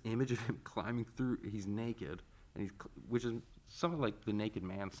have this image of him climbing through. He's naked, and which is some of like the naked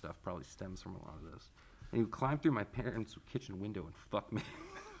man stuff probably stems from a lot of this. And he would climb through my parents' kitchen window and fuck me.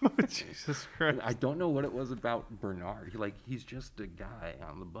 Jesus Christ. I don't know what it was about Bernard. He's just a guy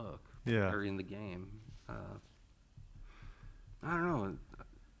on the book. Yeah. Or in the game. I don't know.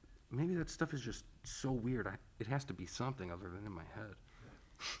 Maybe that stuff is just so weird. It has to be something other than in my head.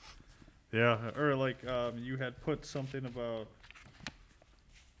 Yeah, or like you had put something about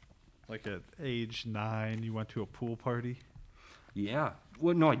like at age 9 you went to a pool party. Yeah.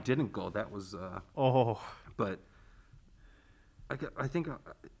 Well, no, I didn't go. That was. Oh. But I think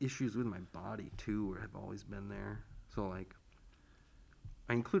issues with my body too have always been there. So like,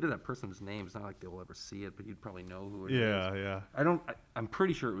 I included that person's name. It's not like they'll ever see it, but you'd probably know who it is. Yeah. I'm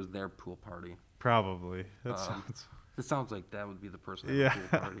pretty sure it was their pool party. Probably. That sounds. It sounds like that would be the person at Yeah. the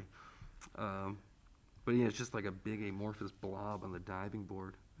pool party. But yeah, it's just like a big amorphous blob on the diving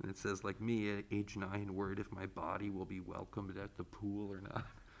board. And it says, like, me at age 9, worried if my body will be welcomed at the pool or not.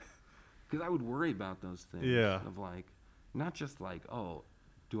 Because I would worry about those things. Yeah. Of, like, not just like, oh,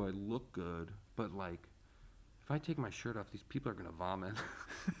 do I look good? But, like, if I take my shirt off, these people are going to vomit.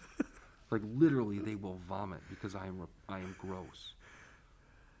 Like, literally, they will vomit because I am gross.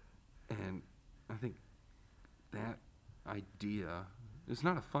 And I think that idea is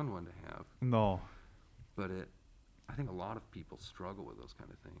not a fun one to have. No. But I think a lot of people struggle with those kind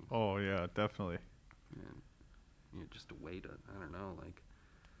of things. Oh yeah, definitely. And just a way to, I don't know, like,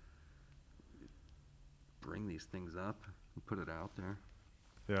 bring these things up and put it out there.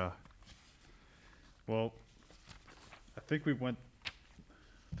 Yeah. Well, I think we went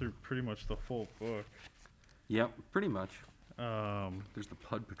through pretty much the whole book. Yep, pretty much. There's the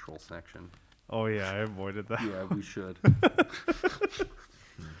Pud Patrol section. Oh yeah, I avoided that. Yeah, we should.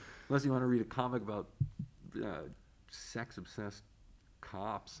 Unless you want to read a comic about sex-obsessed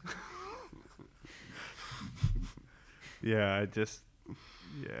cops. Yeah,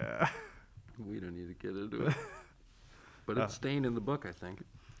 We don't need to get into it. But it's staying in the book, I think.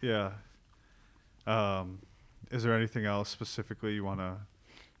 yeah. Is there anything else specifically you want to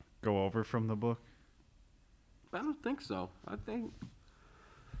go over from the book? I don't think so. I think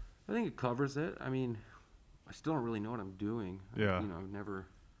it covers it. I mean, I still don't really know what I'm doing. Yeah. I've never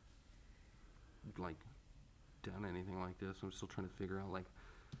like done anything like this. I'm still trying to figure out, like,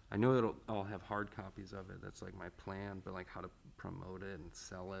 I know I'll have hard copies of it. That's like my plan, but like how to promote it and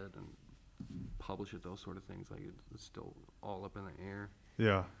sell it and publish it, those sort of things, like it's still all up in the air.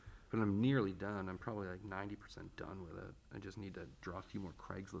 Yeah. But I'm nearly done. I'm probably like 90% done with it. I just need to draw a few more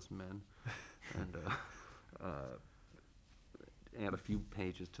Craigslist men and add a few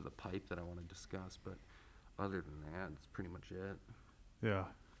pages to the pipe that I want to discuss. But other than that, it's pretty much it. Yeah.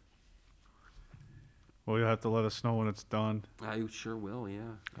 Well, you'll have to let us know when it's done. I sure will,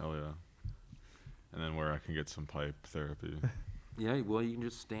 yeah. Oh yeah. And then where I can get some pipe therapy. Yeah, well, you can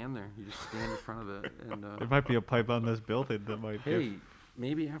just stand there. You just stand in front of it. And There might be a pipe on this building that might give. hey,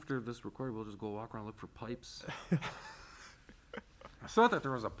 maybe after this recording, we'll just go walk around and look for pipes. I saw that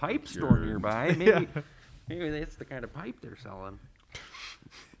there was a pipe store nearby. Maybe that's the kind of pipe they're selling.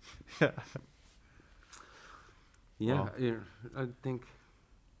 Yeah, I think,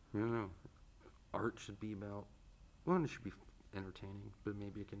 I don't know, art should be about, one, it should be entertaining, but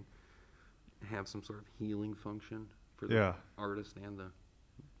maybe it can have some sort of healing function for the artist and the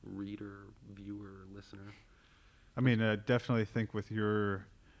reader, viewer, listener. I mean, I definitely think with your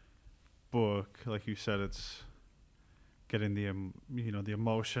book, like you said, it's getting the the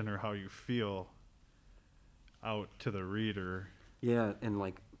emotion or how you feel out to the reader. Yeah, and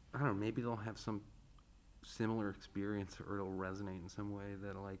like, I don't know, maybe they'll have some similar experience or it'll resonate in some way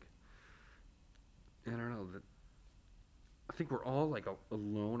that, like, I don't know, that I think we're all like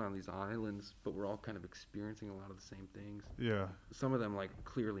alone on these islands, but we're all kind of experiencing a lot of the same things. Yeah. Some of them, like,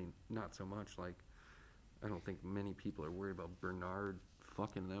 clearly not so much. Like, I don't think many people are worried about Bernard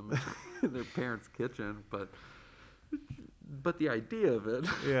fucking them in their parents' kitchen, but the idea of it,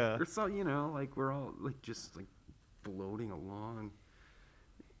 Yeah. or so, like, we're all like just like floating along,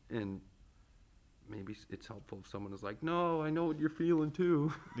 and maybe it's helpful if someone is like, no, I know what you're feeling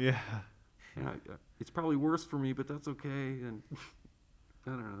too. Yeah. It's probably worse for me, but that's okay. And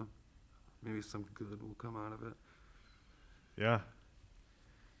I don't know, maybe some good will come out of it. Yeah.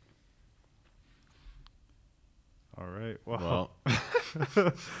 All right. Well,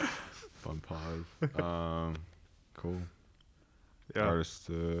 fun pod. Cool. Yeah. Artist,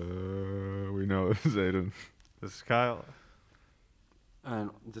 we know this is Aidan. This is Kyle.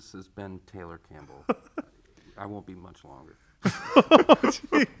 And this has been Taylor Campbell. I won't be much longer.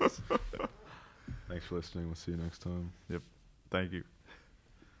 Thanks for listening. We'll see you next time. Yep. Thank you.